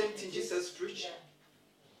it the same thing Jesus preached? Yeah.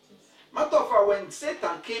 Matter of fact, when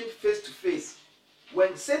Satan came face to face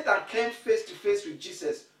with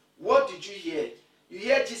Jesus, what did you hear? You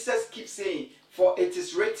hear Jesus keep saying, for it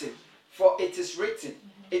is written, for it is written,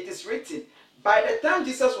 it is written. By the time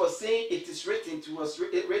Jesus was saying it is written,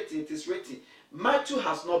 it is written, Matthew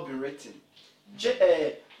has not been written.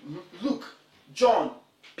 Luke, John,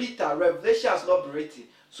 Peter, Revelation has not been written.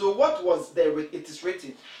 So what was there? It is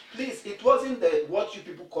written. Please, it wasn't what you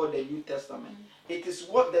people call the New Testament. It is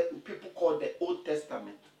what the people call the Old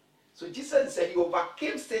Testament. So Jesus said he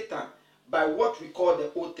overcame Satan by what we call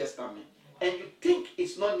the Old Testament. And you think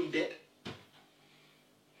it's not needed?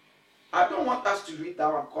 I don't want us to read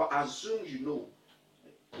that one because assume you know.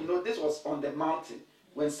 You know, this was on the mountain.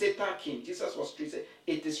 When Satan came, Jesus was preaching,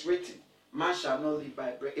 it is written, man shall not live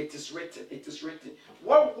by bread. It is written, it is written.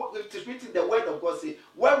 What it is written, the word of God says,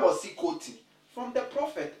 where was he quoting? From the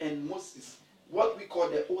prophet and Moses, what we call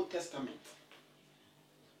the Old Testament.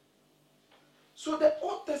 So the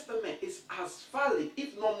Old Testament is as valid,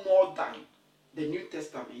 if not more than the New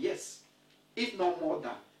Testament. Yes, if not more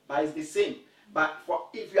than, but it's the same. But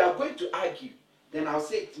if you are going to argue, then I'll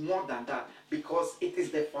say it's more than that because it is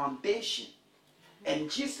the foundation. And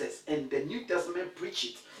Jesus and the New Testament preach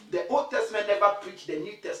it. The Old Testament never preached the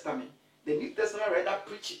New Testament. The New Testament rather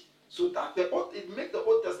preach it. So that it makes the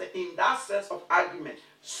Old Testament, in that sense of argument,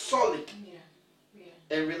 solid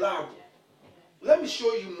and reliable. Let me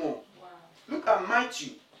show you more. Wow. Look at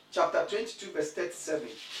Matthew chapter 22, verse 37.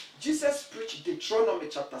 Jesus preached Deuteronomy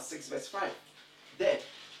chapter 6, verse 5. There.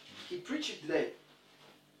 He preached it there.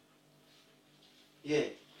 Yeah.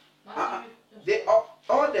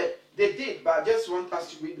 They did, but I just want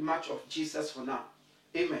us to read much of Jesus for now.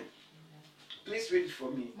 Amen. Please read it for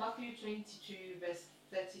me. Matthew 22, verse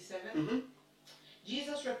 37.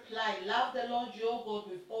 Jesus replied, love the Lord your God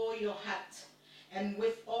with all your heart, and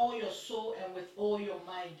with all your soul, and with all your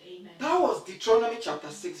mind. Amen. That was Deuteronomy chapter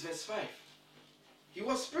 6, verse 5. He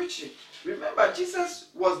was preaching. Remember, Jesus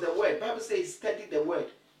was the Word. The Bible says he studied the Word.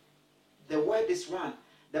 The Word is one.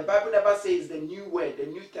 The Bible never says the new Word, the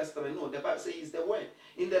New Testament. No, the Bible says it's the Word.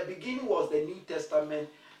 In the beginning was the New Testament,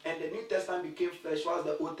 and the New Testament became flesh whilst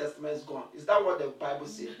the Old Testament is gone. Is that what the Bible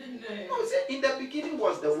says? No, it said in the beginning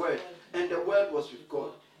was the Word, and the Word was with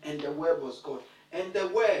God, and the Word was God. And the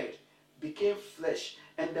Word became flesh.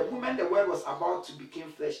 And the moment the Word was about to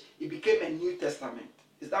become flesh, it became a New Testament.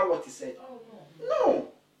 Is that what he said? Oh, no.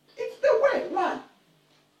 It's the Word, one.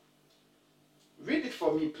 Read it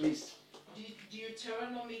for me, please.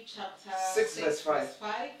 Deuteronomy chapter 6 verse 5.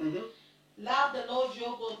 Love the Lord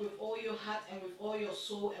your God with all your heart and with all your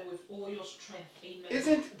soul and with all your strength. Amen.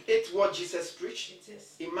 Isn't it what Jesus preached? It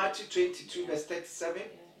is. In Matthew 22, verse 37? Yeah,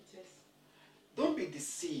 it is. Don't be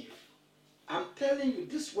deceived. I'm telling you,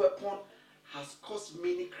 this weapon has caused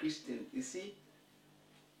many Christians. You see,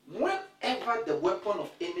 whenever the weapon of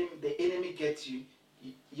the enemy gets you,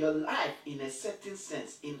 your life, in a certain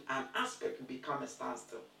sense, in an aspect, will become a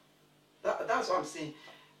standstill. That's what I'm saying.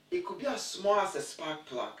 It could be as small as a spark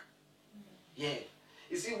plug. Yeah.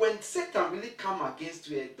 You see, when Satan really come against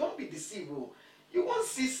you, don't be deceived. You won't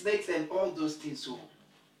see snakes and all those things. So,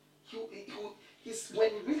 when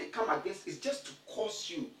he really come against, it's just to cause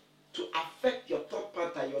you to affect your thought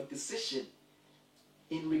pattern, your decision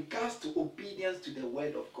in regards to obedience to the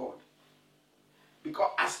word of God.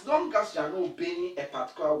 Because as long as you are not obeying a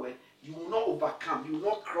particular word, you will not overcome. You will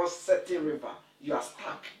not cross certain river. You are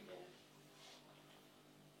stuck.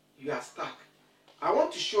 You are stuck. I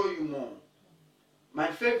want to show you more. My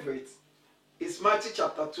favorite is Matthew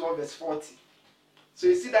chapter 12, verse 40. So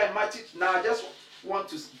you see that in Matthew, now I just want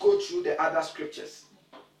to go through the other scriptures.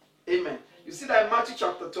 Amen. You see that in Matthew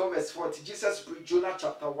chapter 12, verse 40, Jesus preached Jonah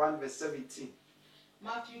chapter 1, verse 17.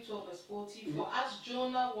 Matthew 12, verse 40. For as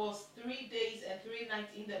Jonah was 3 days and 3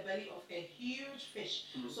 nights in the belly of a huge fish,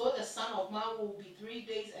 so the Son of Man will be 3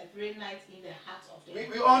 days and 3 nights in the heart of the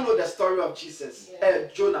We all know the story of Jesus,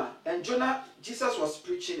 Jonah. And Jonah, Jesus was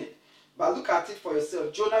preaching it. But look at it for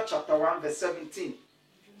yourself. Jonah chapter 1, verse 17.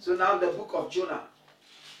 So now the book of Jonah.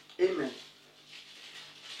 Amen.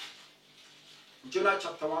 Jonah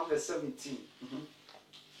chapter 1, verse 17.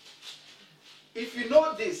 If you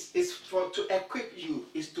know this, it's to equip you,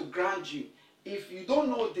 is to grant you. If you don't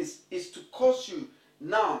know this, it's to cause you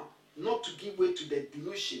now not to give way to the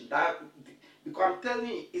delusion. Because I'm telling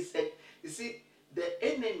you, you see, the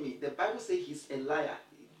enemy, the Bible says he's a liar.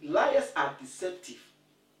 Liars are deceptive.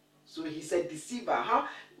 So he's a deceiver.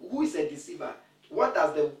 Who is a deceiver? What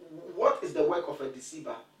is the work of a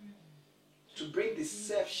deceiver? To bring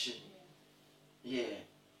deception. Yeah.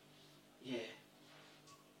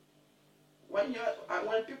 When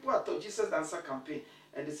people are told Jesus answer campaign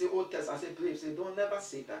and they say Old Testament, I say please, don't never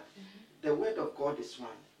say that. The word of God is one.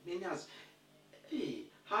 Many has,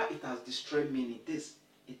 how it has destroyed many.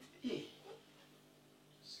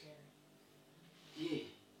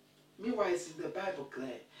 Meanwhile, it's in the Bible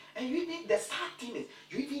clear. And you even the sad thing is,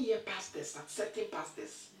 you even hear pastors, certain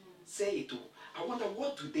pastors say it. I wonder,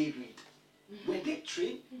 what do they read? When they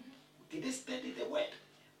train, did they study the word?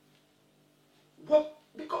 What?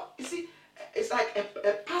 Because you see, it's like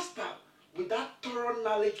a pastor without thorough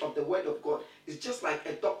knowledge of the word of God. It's just like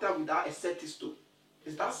a doctor without a stethoscope.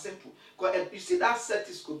 It's that simple. Because you see that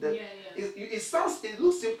stethoscope, it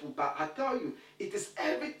looks simple, but I tell you, it is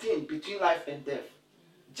everything between life and death.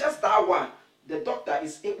 Just that one, the doctor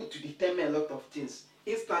is able to determine a lot of things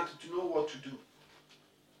instantly to know what to do.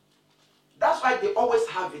 That's why they always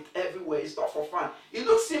have it everywhere. It's not for fun. It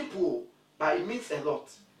looks simple, but it means a lot.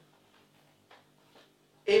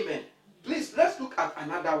 Amen. Please, let's look at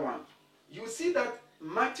another one. You see that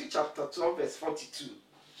Matthew chapter 12, verse 42.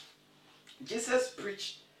 Jesus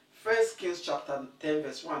preached 1 Kings chapter 10,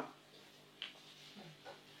 verse 1.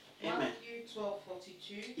 Amen. Matthew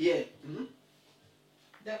 12:42. Yeah.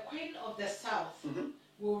 The queen of the south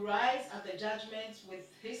will rise at the judgment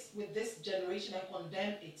with this generation and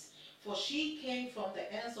condemn it. For she came from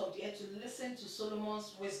the ends of the earth to listen to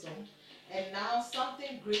Solomon's wisdom, and now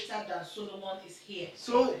something greater than Solomon is here.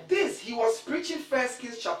 So he was preaching 1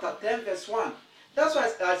 Kings chapter 10, verse 1. That's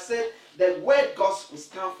why I said the word gospel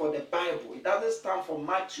stands for the Bible. It doesn't stand for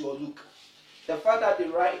Matthew or Luke. The fact that they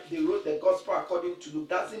wrote the gospel according to Luke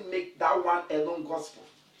doesn't make that one alone gospel.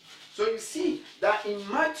 So you see that in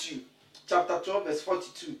Matthew chapter 12, verse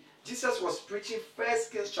 42, Jesus was preaching 1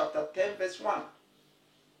 Kings chapter 10, verse 1.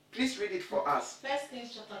 Please read it for us. 1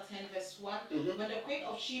 Kings chapter 10, verse 1. When the queen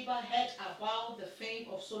of Sheba heard about the fame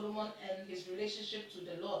of Solomon and his relationship to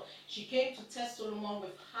the Lord, she came to test Solomon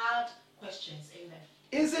with hard questions. Amen.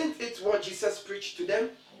 Isn't it what Jesus preached to them? It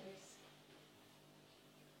is.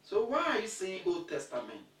 So why are you saying Old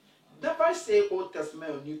Testament? Never say Old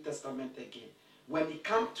Testament or New Testament again. When it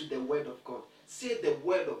comes to the word of God, say the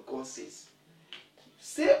word of God says.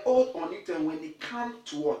 Say Old or New Testament when it comes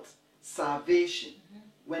to what? Salvation.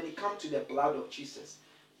 When it comes to the blood of Jesus.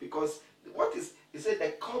 Because he said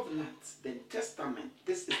the covenant, the testament,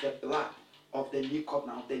 this is the blood of the new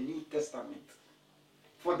covenant, of the New Testament.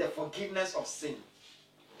 For the forgiveness of sin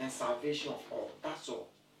and salvation of all. That's all.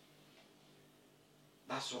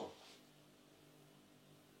 That's all.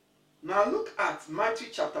 Now look at Matthew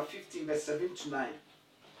chapter 15, verse 7 to 9.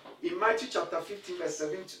 in Matthew chapter 15, verse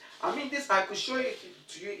 7. I mean, this I could show it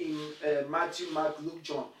to you in Matthew, Mark, Luke,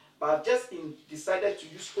 John. But I've just decided to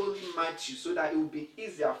use only Matthew so that it will be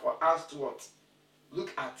easier for us to what?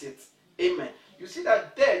 Look at it. Amen. You see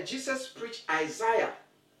that there, Jesus preached Isaiah.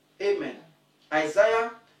 Amen.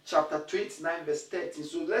 Isaiah chapter 29, verse 13.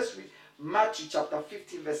 So let's read Matthew chapter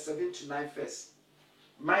 15, verse 7 to 9 first.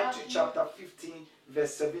 Matthew chapter 15,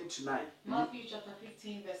 verse 7 to 9. Matthew chapter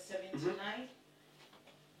 15, verse 7 to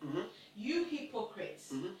 9. You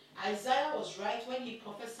hypocrites. Isaiah was right when he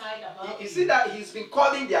prophesied about you see that he's been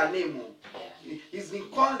calling their name. Yeah. He's been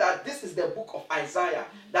calling that this is the book of Isaiah.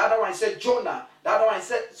 The other one said Jonah. The other one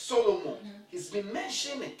said Solomon. He's been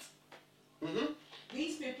mentioning it.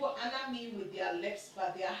 These people honor me with their lips,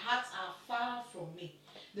 but their hearts are far from me.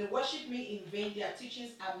 They worship me in vain. Their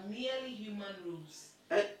teachings are merely human rules.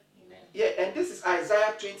 And, yeah, and this is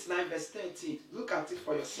Isaiah 29, verse 13. Look at it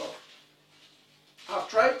for yourself. I've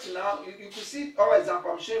tried to now, you can see all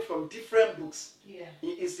examples I'm showing from different books. Yeah.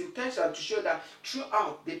 It's intentional to show that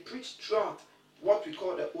throughout, they preach throughout what we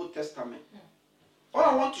call the Old Testament. All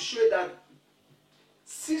I want to show you that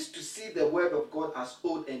cease to see the word of God as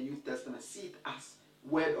Old and New Testament. See it as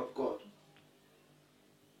word of God.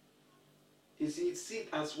 You see it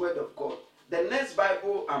as word of God. The next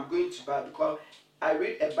Bible I'm going to buy, because I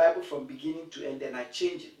read a Bible from beginning to end and I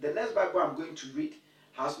change it. The next Bible I'm going to read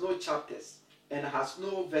has no chapters and has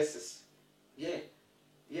no verses. Yeah,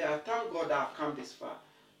 I thank God that I've come this far.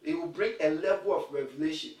 It will bring a level of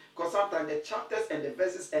revelation, because sometimes the chapters and the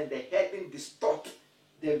verses and the heading distort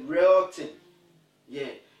the real thing.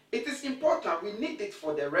 Yeah, it is important. We need it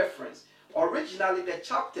for the reference. Originally, the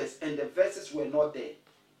chapters and the verses were not there.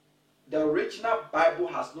 The original Bible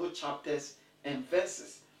has no chapters and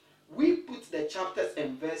verses. We put the chapters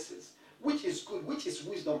and verses, which is good, which is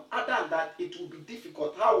wisdom. Other than that, it will be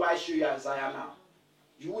difficult. How will I show you Isaiah now?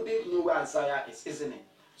 You wouldn't know where Isaiah is, isn't it?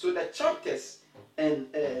 So the chapters and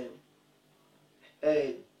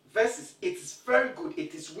verses, it is very good.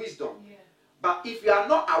 It is wisdom. Yeah. But if you are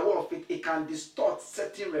not aware of it, it can distort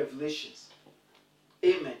certain revelations.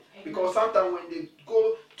 Amen. Because sometimes when they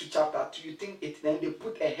go to chapter 2, you think it, then they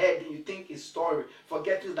put a heading, you think it's story,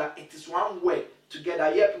 forgetting that it is one word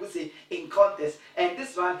together. Here people say in context, and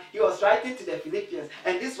this one he was writing to the Philippians,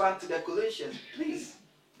 and this one to the Colossians. Please,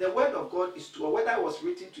 the word of God is to us. Whether it was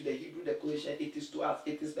written to the Hebrew, the Colossians, it is to us.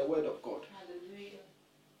 It is the word of God. Hallelujah.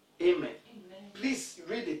 Amen. Amen. Please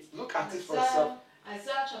read it. Look at it for yourself.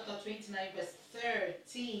 Isaiah chapter 29, verse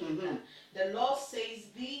 13. The Lord says,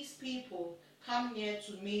 these people come near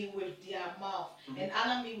to me with their mouth and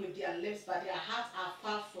honor me with their lips, but their hearts are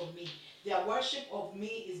far from me. Their worship of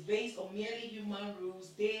me is based on merely human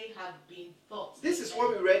rules. They have been taught. This is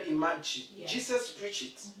what we read in Matthew. Yeah. Jesus preached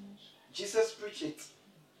it. Jesus preached it.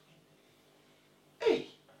 Hey,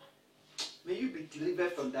 may you be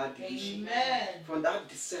delivered from that division. Amen. From that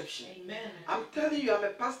deception. Amen. I'm telling you, I'm a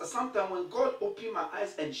pastor. Sometimes when God opened my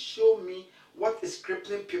eyes and showed me what is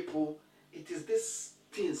crippling people, it is these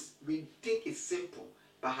things we think is simple,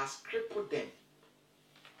 but has crippled them.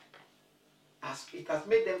 It has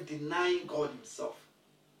made them denying God himself.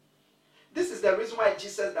 This is the reason why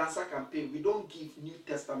Jesus Dancer campaign, we don't give New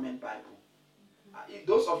Testament Bible.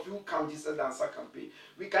 Those of you who come Jesus Dancer campaign,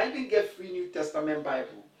 we can even get free New Testament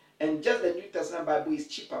Bible. And just the New Testament Bible is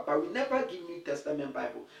cheaper, but we never give New Testament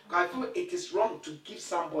Bible. Because I feel it is wrong to give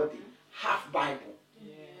somebody half Bible.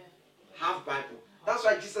 Yeah. Half Bible. That's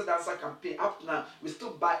why Jesus Dancer campaign, up to now, we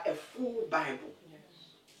still buy a full Bible. Yes.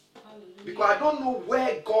 Because I don't know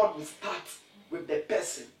where God will start with the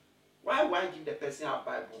person. Why would I give the person half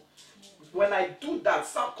Bible? When I do that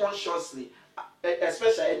subconsciously,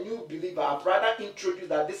 especially a new believer, I'd rather introduce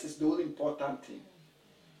that this is the only important thing.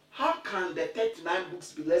 How can the 39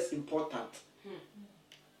 books be less important?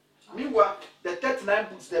 Meanwhile, the 39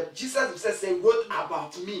 books that Jesus himself said wrote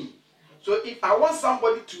about me. So if I want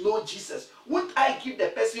somebody to know Jesus, wouldn't I give the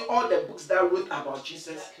person all the books that wrote about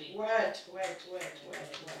Jesus? Exactly. Word.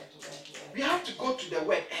 We have to go to the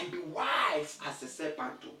word and be wise as the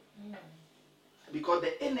serpent. Because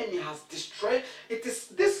the enemy has destroyed. It is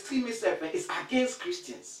this scheming serpent is against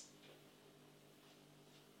Christians.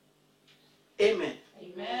 Amen.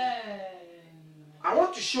 Amen. I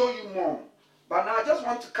want to show you more, but now I just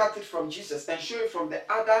want to cut it from Jesus and show you from the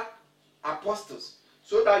other apostles,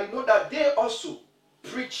 so that you know that they also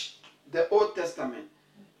preach the Old Testament.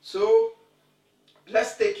 So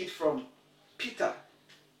let's take it from Peter.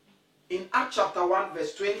 In Acts chapter 1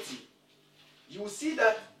 verse 20, you will see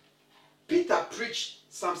that Peter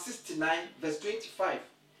preached Psalm 69 verse 25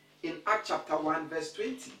 in Acts chapter 1 verse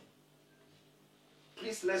 20.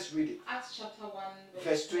 Please let's read it. Acts chapter 1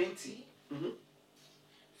 Verse 20.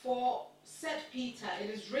 For, said Peter, it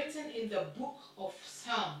is written in the book of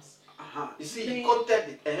Psalms. You see, he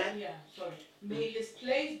quoted it. Yeah, sorry. May his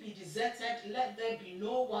place be deserted, let there be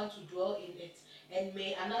no one to dwell in it, and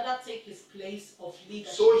may another take his place of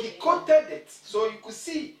leadership. So he quoted it. So you could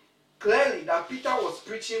see clearly that Peter was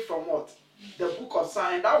preaching from what? The book of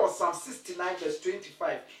Psalms. And that was Psalm 69 verse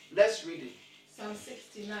 25. Let's read it. Psalm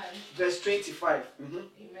 69. Verse 25. Amen.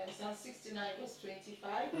 Psalm 69 verse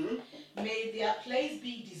 25. May their place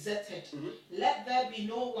be deserted. Let there be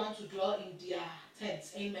no one to dwell in their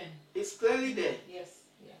tents. Amen. It's clearly there. Yes.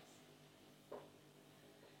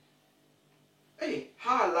 Hey,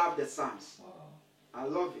 how I love the Psalms. Oh. I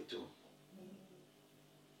love it too.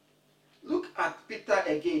 Look at Peter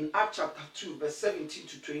again, Acts chapter 2, verse 17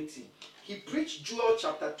 to 20. He preached Joel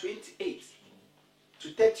chapter 28 to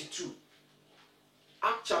 32.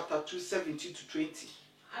 Acts chapter 2, 17 to 20.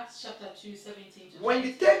 Acts chapter 2, 17 to 20. When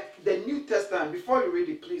you take the New Testament, before you read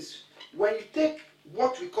it, please, when you take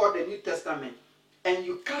what we call the New Testament and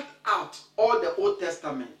you cut out all the Old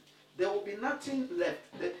Testament, there will be nothing left.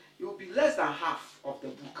 It will be less than half of the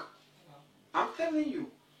book. I'm telling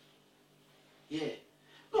you. Yeah.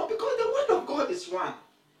 No, because the word of God is one.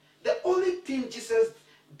 The only thing Jesus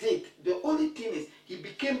did, the only thing is he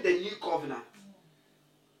became the new covenant.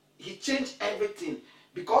 He changed everything.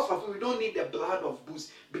 Because of me, we don't need the blood of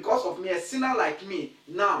bulls. Because of me, a sinner like me,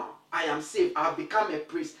 now I am saved. I have become a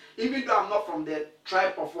priest. Even though I'm not from the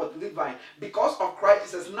tribe of what? Levi. Because of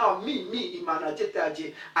Christ Jesus, now me, Emmanuel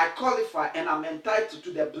Jetaje, I qualify and I'm entitled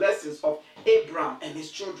to the blessings of Abraham and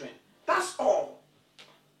his children. That's all.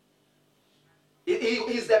 He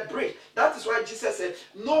is the bridge. That is why Jesus said,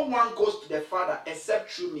 no one goes to the Father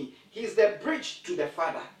except through me. He is the bridge to the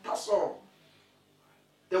Father. That's all.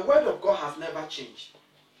 The word of God has never changed.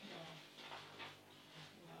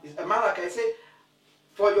 A man like I say,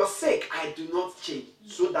 for your sake I do not change,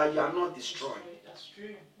 so that you are not destroyed. That's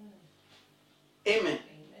true. Amen.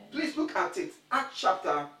 Please look at it. Acts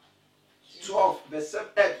chapter 12, verse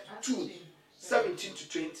 2. 17 to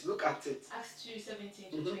 20. Look at it. Acts 2,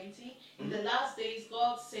 17 to 20. In the last days,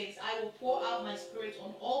 God says, I will pour out my spirit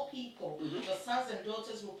on all people. Your sons and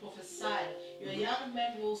daughters will prophesy. Your young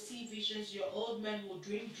men will see visions. Your old men will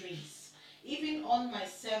dream dreams. Even on my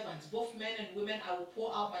servants, both men and women, I will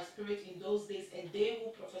pour out my spirit in those days, and they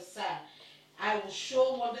will prophesy. I will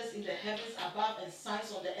show wonders in the heavens above and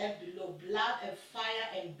signs on the earth below, blood and fire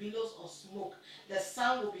and billows of smoke. The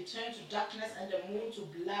sun will be turned to darkness and the moon to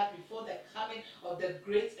blood before the coming of the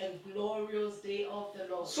great and glorious day of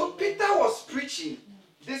the Lord. So Peter was preaching.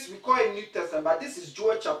 This we call it New Testament, but this is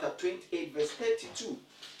Joel chapter 28, verse 32.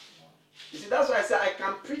 You see, that's why I say I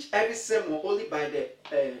can preach every sermon only by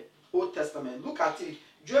the Old Testament. Look at it.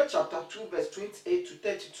 Joel chapter 2, verse 28 to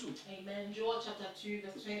 32. Amen. Joel chapter 2,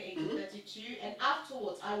 verse 28 to 32. And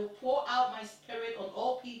afterwards I will pour out my spirit on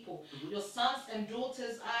all people. Your sons and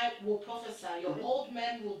daughters I will prophesy. Your old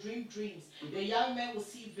men will dream dreams. Your young men will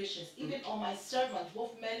see visions. Even on my servants,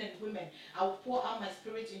 both men and women, I will pour out my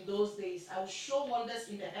spirit in those days. I will show wonders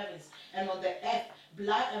in the heavens and on the earth,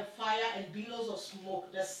 blood and fire and billows of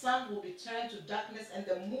smoke. The sun will be turned to darkness and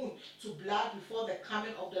the moon to blood before the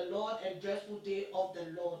coming of the Lord and dreadful day of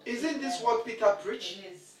the Lord. Isn't this what Peter preached?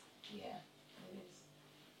 It is. Yeah, it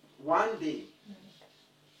is. One day,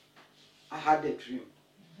 I had a dream.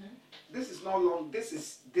 This is not long. This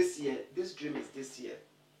is this year. This dream is this year.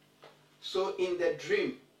 So in the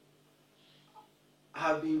dream, I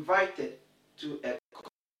have been invited to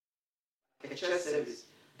a church service.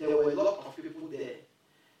 There were a lot of people there.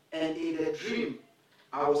 And in the dream,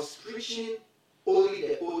 I was preaching only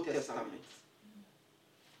the Old Testament.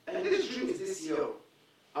 And this dream is this year.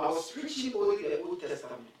 I was preaching only the Old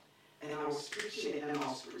Testament. And I was preaching it and I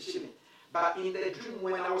was preaching it. But in the dream,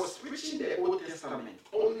 when I was preaching the Old Testament,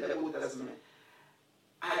 only the Old Testament,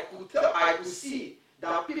 I could see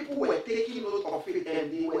that people were taking note of it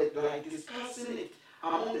and they were like discussing it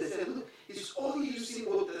among themselves. Look, he's only using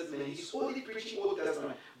Old Testament. He's only preaching Old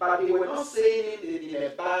Testament. But they were not saying it in a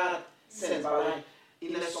bad sense, but like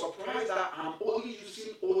in a surprise that I'm only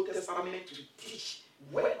using Old Testament to teach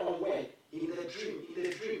word on word in the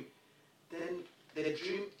dream. Then the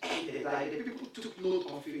dream ended. Like the people took note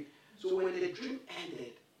of it. So when the dream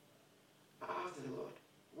ended, I asked the Lord,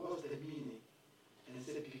 what's the meaning? And he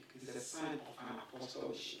said, it's a sign of an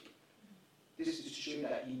apostleship. This is to show you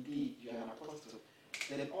that indeed you are an apostle.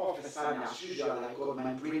 Then all of a sudden, as usual, like God,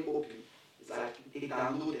 my brain opened. It's like it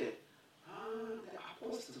downloaded. The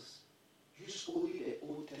apostles use only the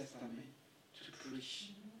Old Testament to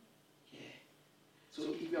preach. Yeah. So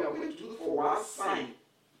if you are going to look for one sign,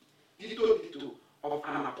 ditto, of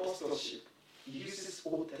an apostleship, he uses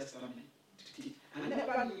Old Testament to teach. I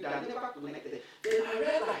never knew that, I never connected. Then I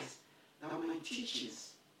realized that my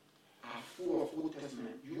teachings are full of Old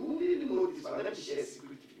Testament. You won't really know this, but let me share a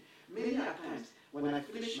secret with you. Many times, when I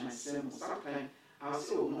finish my sermon, sometimes I'll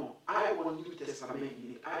say, oh no, I want New Testament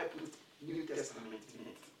in it. I put New Testament in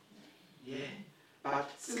it. Yeah.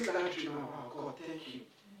 But since that dream, oh God, thank you.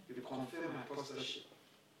 You confirm my apostleship.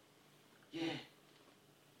 Yeah.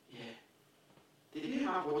 Yeah. They didn't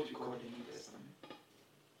have what we call the New Testament.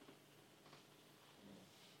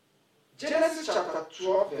 Genesis chapter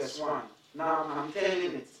 12, verse 1. Now I'm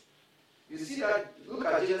telling it. You see that? Look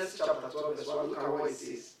at Genesis chapter 12, verse 1. Look at what it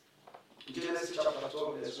says. Genesis chapter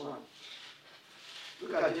 12, verse 1.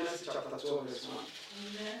 Look at Genesis chapter 12, verse 1.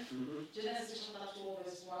 Amen. Mm-hmm. Genesis chapter 12,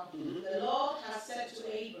 verse 1. Mm-hmm. The Lord has said to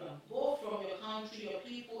Abram, go from your country, your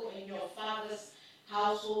people, and your father's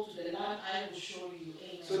household to the land I will show you.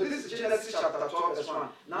 Amen. So this is Genesis chapter 12, verse 1.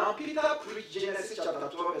 Now Peter preached Genesis chapter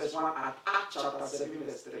 12, verse 1 at Acts chapter 7,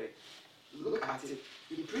 verse 3. Look at it.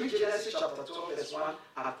 He preached Genesis chapter 12, verse 1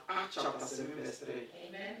 at Acts chapter 7, verse 3.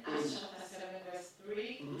 Amen. Acts chapter 7, verse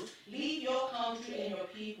 3. Mm-hmm. Leave your country and your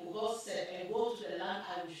people, God said, and go to the land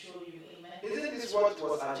I will show you. Amen. Isn't this what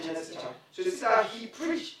was at Genesis chapter? So you see that he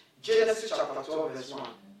preached Genesis chapter 12, verse 1.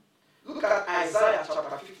 Look at Isaiah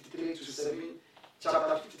chapter 53 to 7,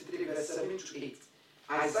 chapter 53, verse 7 to 8.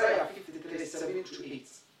 Isaiah 53, 7 to 8.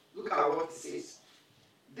 Look at what it says.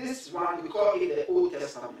 This one, we call it the Old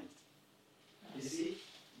Testament. You see?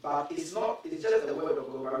 But it's not, it's just the word of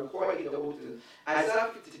God, but we call it the Old Testament. Isaiah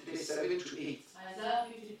 53, 7 to 8. Isaiah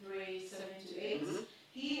 53, 7 to 8. Mm-hmm.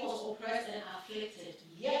 He was oppressed and afflicted,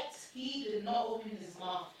 yet he did not open his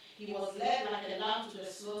mouth. He was led like a lamb to the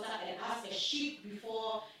slaughter, and as a sheep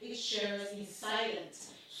before its shearers in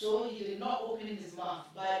silence. So he did not open his mouth.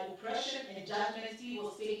 By oppression and judgment he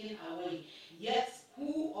was taken away. Yet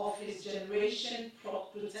who of his generation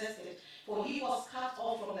protested? For he was cut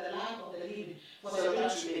off from the land of the living. For the 7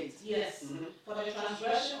 to 8. Yes. Mm-hmm. For the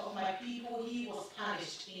transgression of my people he was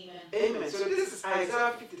punished. Amen. Amen. So this is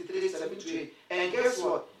Isaiah 53, 7 to 8. And guess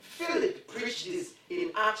what? Philip preached this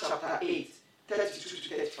in Acts chapter 8, 32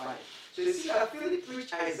 to 35. So you see that Philip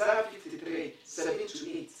preached Isaiah 53, 7 to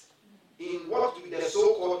 8 in what we the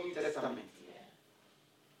so-called New Testament.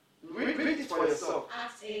 Yeah. Read it for yourself.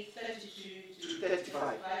 Acts 8, 32 to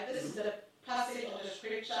 35. This is the passage of the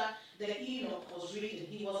scripture that Enoch was reading.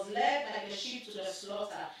 He was led like a sheep to the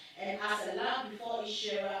slaughter, and as a lamb before its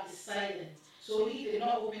shearer is silent. So he did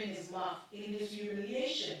not open his mouth. In his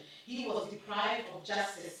humiliation, he was deprived of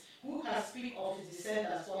justice. Who can speak of his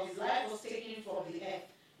descendants? For his life was taken from the earth.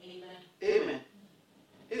 Amen. Amen.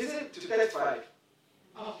 Is it to 35?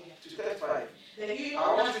 Okay. To 35. The I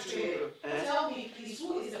Enoch want asked you to him, know. tell me, please,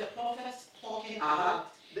 who is the prophet talking Uh-huh.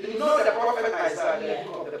 about? You know the prophet Isaiah, Yeah. the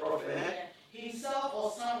book of the prophet. Yeah. Himself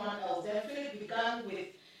or someone else. Then Philip began with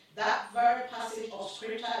that very passage of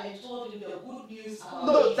scripture and told him the good news about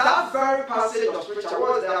No, Jesus. that very passage of scripture,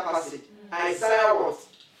 what is that passage? Isaiah was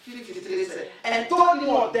 53 said, and told him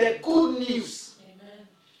what? The good news. Amen.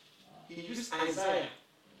 He used Isaiah.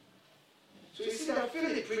 So you see that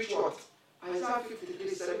Philip preached what? Isaiah 53,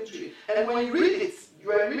 7 to 8. And when you read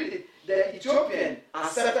it, the Ethiopian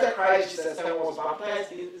accepted Christ Jesus and was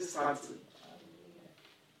baptized instantly.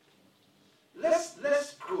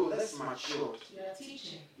 Let's grow, let's mature. You are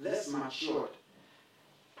teaching. Let's mature.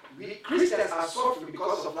 We Christians are suffering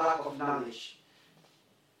because of lack of knowledge.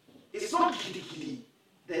 It's not giddy.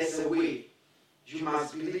 There's a way. You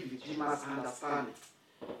must believe it. You must understand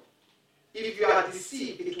it. If you are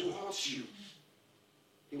deceived, it will hurt you.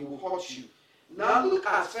 It will hurt you. Now look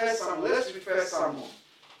at 1 Samuel. Let's read 1 Samuel.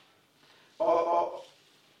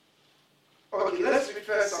 Okay, let's read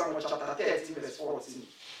 1 Samuel chapter 13, verse 14.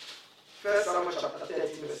 1 Samuel chapter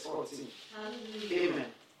 13, verse 14. Hallelujah. Amen.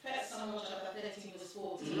 1 Samuel chapter 13, verse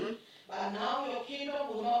 14. Mm-hmm. But now your kingdom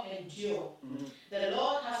will not endure. Mm-hmm. The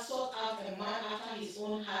Lord has sought out a man after his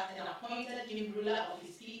own heart and appointed him ruler of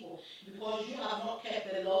his people, because you have not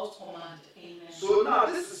kept the Lord's command. Amen. So now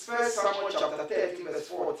this is 1 Samuel chapter 13, verse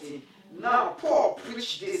 14. Now Paul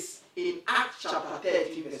preached this in Acts chapter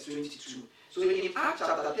 13, verse 22. So in Acts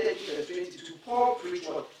chapter 13, verse 22, Paul preached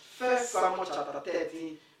what? 1 Samuel chapter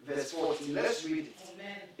 13, verse 14. Let's read it.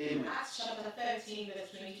 Amen. Amen. Acts chapter 13, verse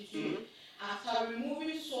 22. Mm-hmm. After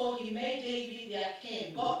removing Saul, he made David their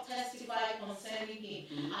king. God testified concerning him.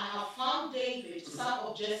 Mm-hmm. I have found David, son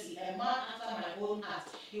of Jesse, a man after my own heart.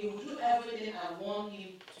 He will do everything I want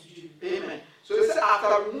him to do. Amen. So he said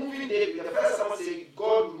after removing David, the first someone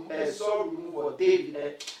said Saul removed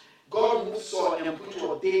David. God removed Saul and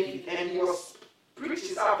put David, and he was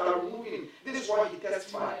preaching after removing him. This is what he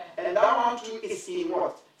testified. And that one too is in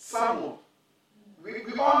what? Samuel.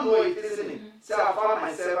 We all know it, isn't it? Say, I found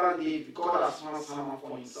my servant David. God has found someone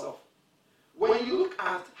for himself. When you look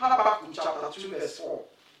at Habakkuk chapter 2 verse 4,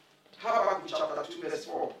 Habakkuk chapter 2 verse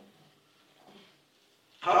 4,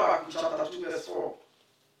 Habakkuk chapter 2 verse 4,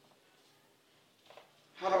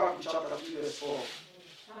 Habakkuk chapter 2 verse 4.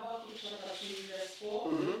 Habakkuk chapter 2 verse 4.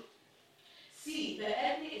 Mm-hmm. See, the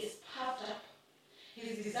enemy is puffed up.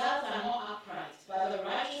 His desires are not upright, but the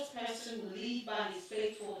righteous person will live by his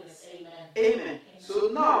faithfulness. Amen. Amen. So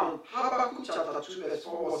now, Habakkuk chapter 2 verse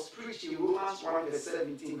 4 was preached in Romans 1 verse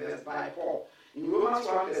 17 verse by Paul. In Romans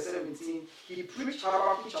 1 verse 17, he preached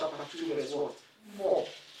Habakkuk chapter 2 verse what? 4.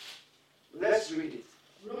 Let's read it.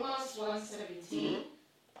 Romans 1:17.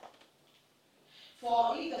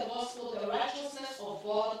 For in the gospel the righteousness of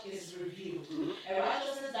God is revealed, a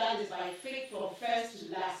righteousness that is by faith from first to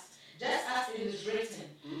last. Just as it is written,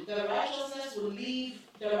 the righteous will live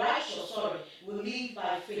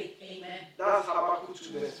by faith. Amen. That's Habakkuk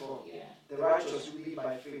 2 verse 4. Yeah. The righteous will live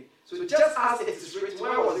by faith. So just as it is written,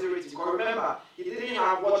 where was it written? Because remember, he didn't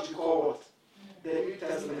have what we call what? The New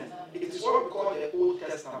Testament. It is what we call the Old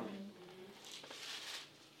Testament.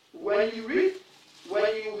 When you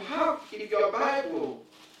have in your Bible,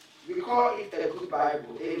 we call it a good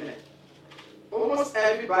Bible. Amen. Almost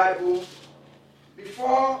every Bible,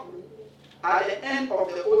 before at the end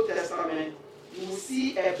of the Old Testament, you will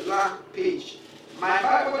see a blank page. My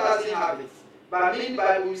Bible doesn't have it, but many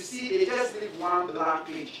Bibles you see they just leave one blank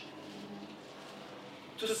page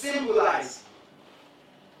to symbolize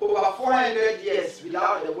over 400 years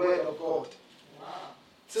without the Word of God. Wow.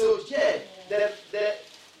 So yeah, there's the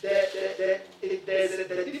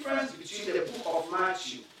difference between the book of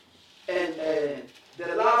Matthew and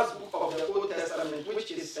the last book of the Old Testament, which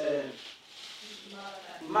is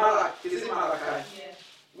Malachi. Is it Malachi? Yeah.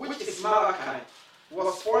 Which is Malachi,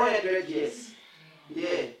 was 400 years.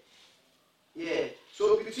 Yeah.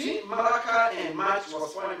 So between Malachi and Matthew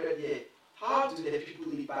was 400 years. How do the people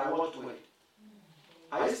live? By what word?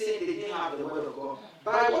 Are you saying they didn't have the Word of God?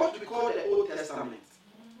 By what we call the Old Testament.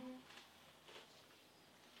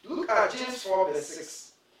 Look at James 4 verse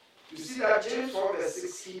 6. You see that James 4 verse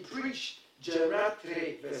 6, he preached Jeremiah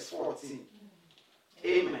 3 verse 14.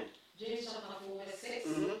 Amen. James chapter 4 verse 6.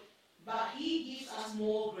 Mm-hmm. But he gives us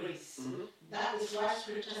more grace. Mm-hmm. That is why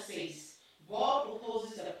scripture says, God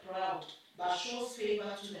opposes the proud, but shows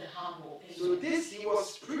favor to the humble. Amen. So this, he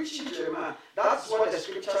was preaching Jeremiah. That's what the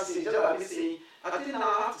scripture says. Just like me saying, I think now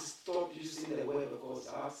I have to stop using the word of God.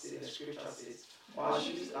 I have to say the scripture says. Or I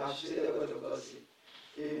should say the word of God says.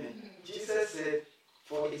 Amen. Jesus said,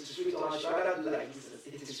 for it is written, I should rather do like Jesus.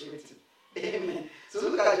 It is written. Amen. So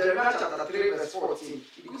look at Jeremiah chapter 3 verse 14.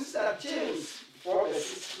 You can see that James 4 verse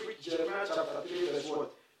 6 preached Jeremiah chapter 3 verse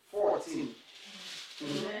what? 14.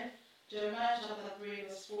 Amen. Jeremiah chapter 3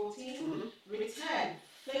 verse 14. Return,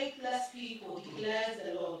 faithless people, declares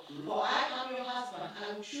the Lord. For I am your husband. I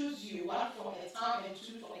will choose you, one from a town and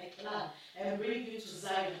two from a clan, and bring you to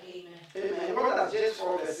Zion. Amen. Amen. What does James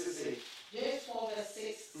 4 verse 6 say? James 4 verse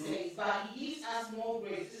 6 says, but he gives us more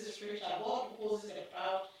grace. This is scripture. God opposes the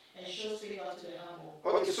proud and shows favor to the humble.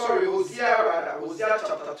 Okay, sorry, Hosea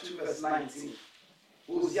chapter 2 verse 19.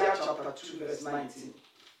 Hosea chapter 2 verse 19.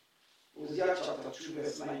 Hosea chapter 2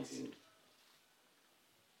 verse 19.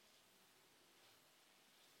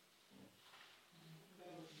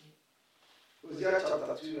 Hosea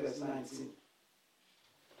chapter 2 verse 19.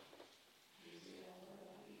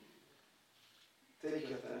 Take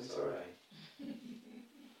your time, it's alright.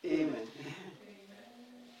 Amen.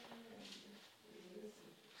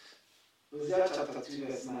 Hosea chapter 2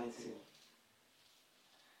 verse 19.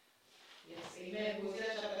 Yes, amen.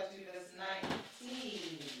 Hosea chapter 2 verse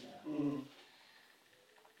 19.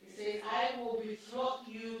 It says, I will betroth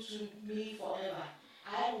you to me forever.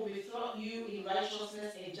 I will betroth you in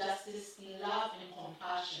righteousness and justice, in love and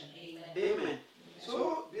compassion. Amen. Amen.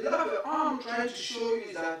 So, beloved, all I'm trying to show you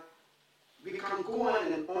is that we can go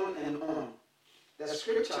on and on and on. The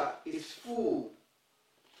scripture is full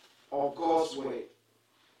of God's word.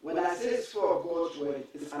 When I say it's full of God's word,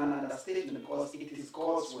 it's an understatement because it is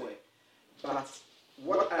God's word. But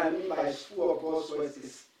what I mean by it's full of God's word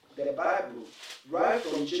is the Bible, right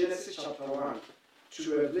from Genesis chapter 1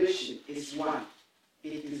 to Revelation, is one.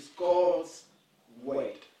 It is God's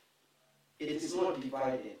word. It is not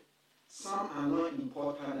divided. Some are not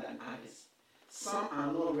important than others. Some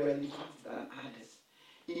are not relevant than others.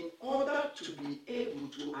 In order to be able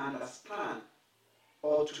to understand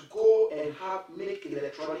or to go and make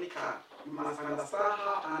electronic car, you must understand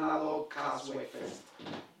how analog cars work first.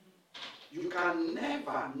 You can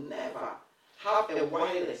never have a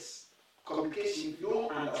wireless communication if you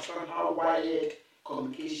don't understand how wired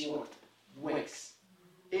communication works. works.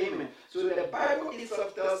 Amen. So the Bible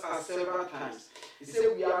itself tells us several times. It says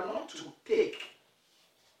we are not to take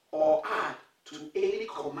or add to any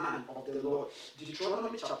command of the Lord.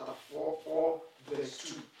 Deuteronomy chapter 4, verse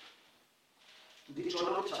 2.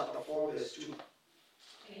 Deuteronomy chapter 4, verse 2.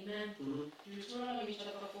 Amen. Mm-hmm. Deuteronomy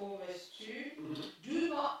chapter 4, verse 2. Mm-hmm. Do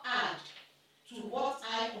not add to what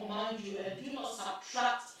I command you, and do not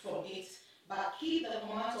subtract from it, but keep the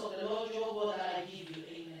commands of the Lord your God that I give you.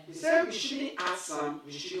 Amen. He said we shouldn't add some,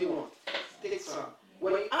 we shouldn't what? Take some.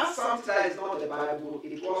 When you add something that is not the Bible,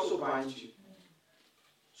 it will also bind you.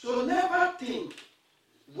 So never think,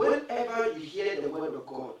 whenever you hear the word of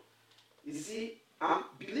God, you see,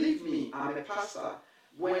 believe me, I'm a pastor.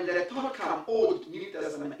 When the thought comes, Old, New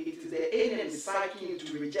Testament, it is the enemy psyching you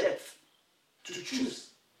to reject, to choose,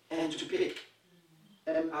 and to pick.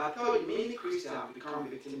 And I tell you, many Christians have become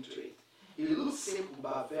victim to it. It looks simple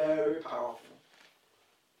but very powerful.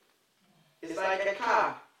 It's like a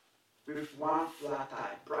car with one flat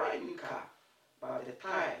tire, brand new car, but the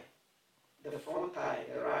tire, the front tire,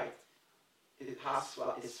 the right,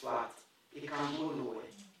 it's flat. It can go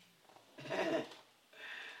nowhere.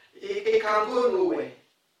 it can go nowhere.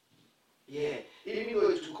 Yeah, even though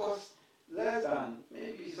it will cost less than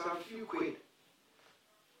maybe some few quid,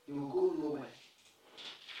 it will go nowhere.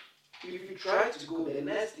 If you try to go, the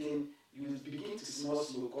next thing you will begin to smell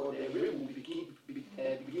smoke, or the rain will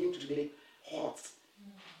begin to make hot,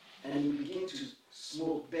 and you begin to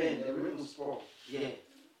smoke, burn, the rain will spoil. Yeah.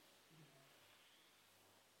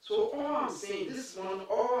 So all I'm saying, this one,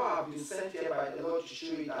 all I've been sent here by the Lord to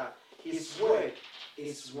show you that His word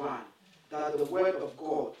is one, that the word of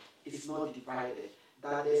God is not divided,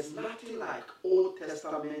 that there's nothing like Old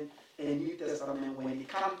Testament and New Testament when it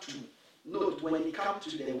comes to, note, when it comes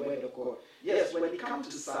to the word of God. Yes, when it comes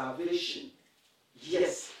to salvation,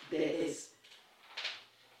 yes, there is.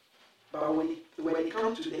 But when it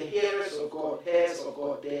comes to the hearers of God,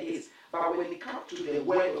 there is. But when it comes to the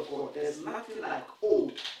word of God, there's nothing like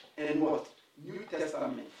Old and what? New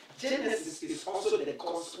Testament. Genesis is also the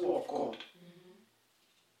gospel of God.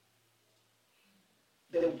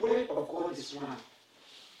 The word of God is one.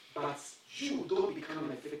 But you don't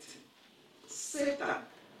become a victim. Satan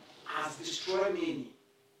has destroyed many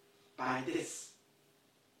by this.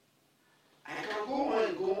 I can go on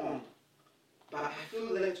and go on, but I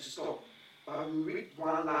feel led to stop. But we read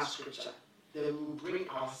one last scripture. Then we will bring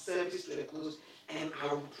our service to a close, and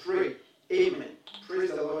I will pray. Amen. Praise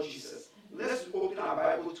the Lord Jesus. Let's open our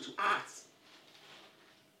Bible to Acts.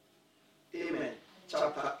 Amen.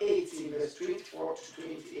 Chapter 18, verse 24 to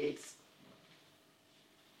 28.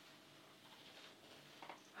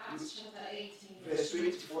 Acts chapter 18, verse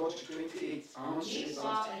 24 to 28.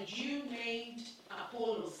 Meanwhile, a Jew named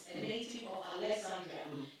Apollos, a native of Alexandria,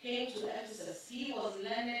 came to Ephesus. He was a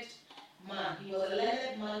learned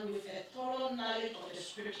man with a thorough knowledge of the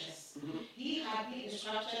scriptures. He had been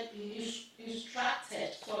instructed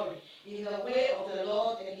in the way of the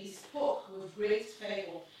Lord, and he spoke with great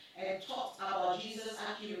favor and talked about Jesus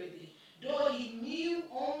accurately. Though he knew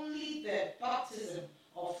only the baptism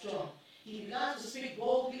of John, he began to speak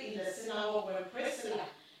boldly in the synagogue. When Priscilla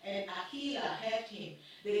and Aquila heard him,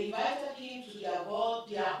 they invited him to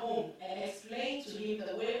their home and explained to him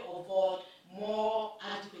the way of God more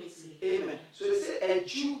adequately. Amen. So they said a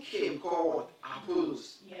Jew came called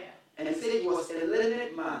Apollos. Yeah. And he said he was a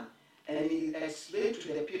learned man. And he explained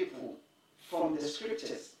to the people from the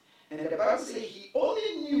scriptures. And the Bible says he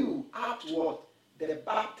only knew up to what? The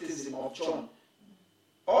baptism of John.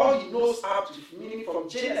 All he knows up to, meaning from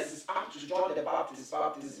Genesis up to John the Baptist's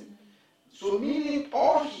baptism. So meaning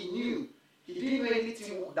all he knew, he didn't know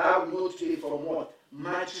anything that we know today from what?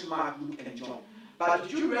 Matthew, Mark, Luke, and John. But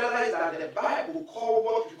did you realize that the Bible called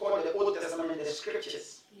what we call the Old Testament the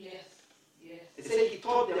scriptures? Yes. It said he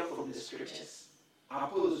taught them from the scriptures.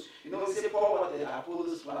 Apollos, you know, he said Paul what the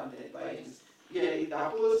Apollos planted by this. Yeah, the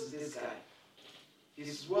Apollos is this guy.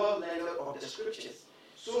 He's well learned of the scriptures.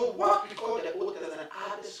 So what we call the Old Testament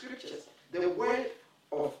are the scriptures, the word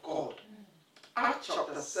of God. Acts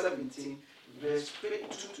chapter 17, verse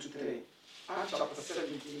 22 to 3. Acts chapter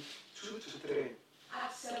 17, 2 to 3.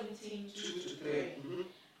 Acts 17, 2 to 3. Mm-hmm.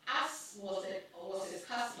 As was his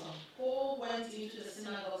custom, Paul went into the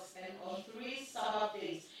synagogues, and on 3 Sabbath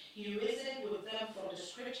days he reasoned with them from the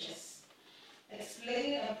scriptures,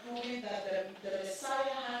 explaining and proving that the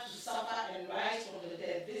Messiah had to suffer and rise from the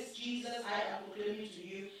dead. This Jesus I am proclaiming to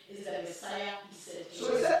you is the Messiah, he said.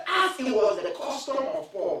 So he said, as it was the custom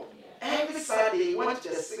of Paul, every Sunday he went to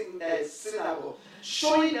the synagogue,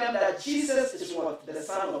 showing them that Jesus is what? The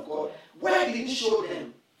Son of God. Where did he show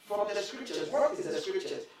them? From the scriptures. What is the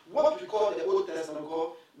scriptures? What we call the Old Testament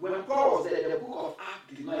God. When Paul was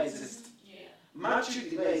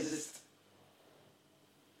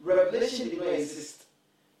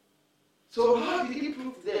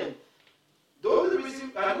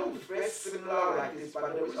similar like this,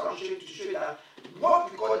 but the reason I'm showing to show you that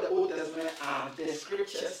what we call the Old Testament are the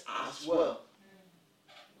scriptures as well.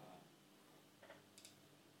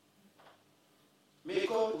 May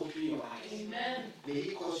God open your eyes. Amen. May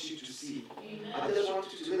He cause you to see. Amen. I just want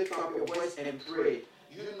you to lift up your voice and pray.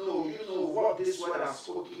 You know what this word has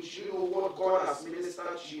spoken. You know what God has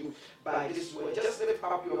ministered to you by this word. Just lift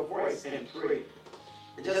up your voice and pray.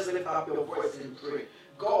 Just lift up your voice and pray.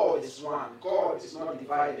 God is one. God is not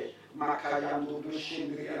divided. In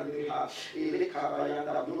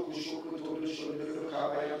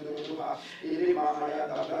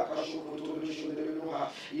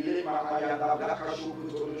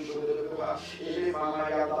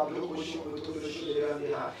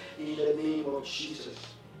the name of Jesus.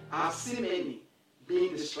 I've seen many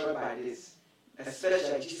being destroyed by this,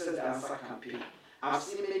 especially Jesus the Answer campaign. I've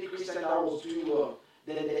seen many Christians that was doing well.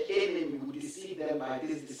 Then the enemy would deceive them by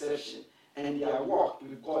this deception, and their walk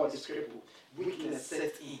with God is crippled. Weakness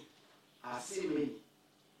set in. I've seen many.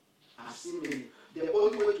 The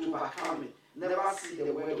only way to overcome it, never see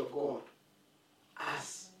the word of God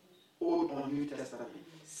as Old or New Testament.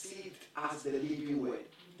 See it as the living word,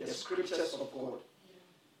 the scriptures of God.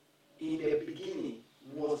 In the beginning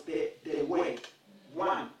was the word.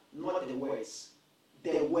 One, not the words.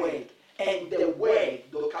 The word. And the word,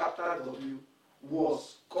 the capital W,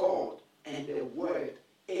 was God, and the word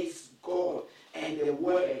is God, and the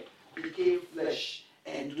word became flesh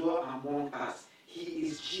and dwelt among us. He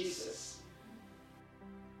is Jesus.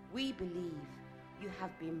 We believe you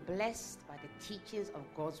have been blessed by the teachings of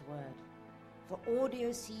God's word. For audio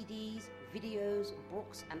CDs, videos,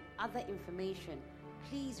 books, and other information,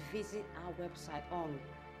 please visit our website on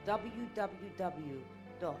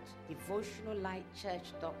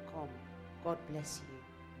www.devotionallightchurch.com. God bless you.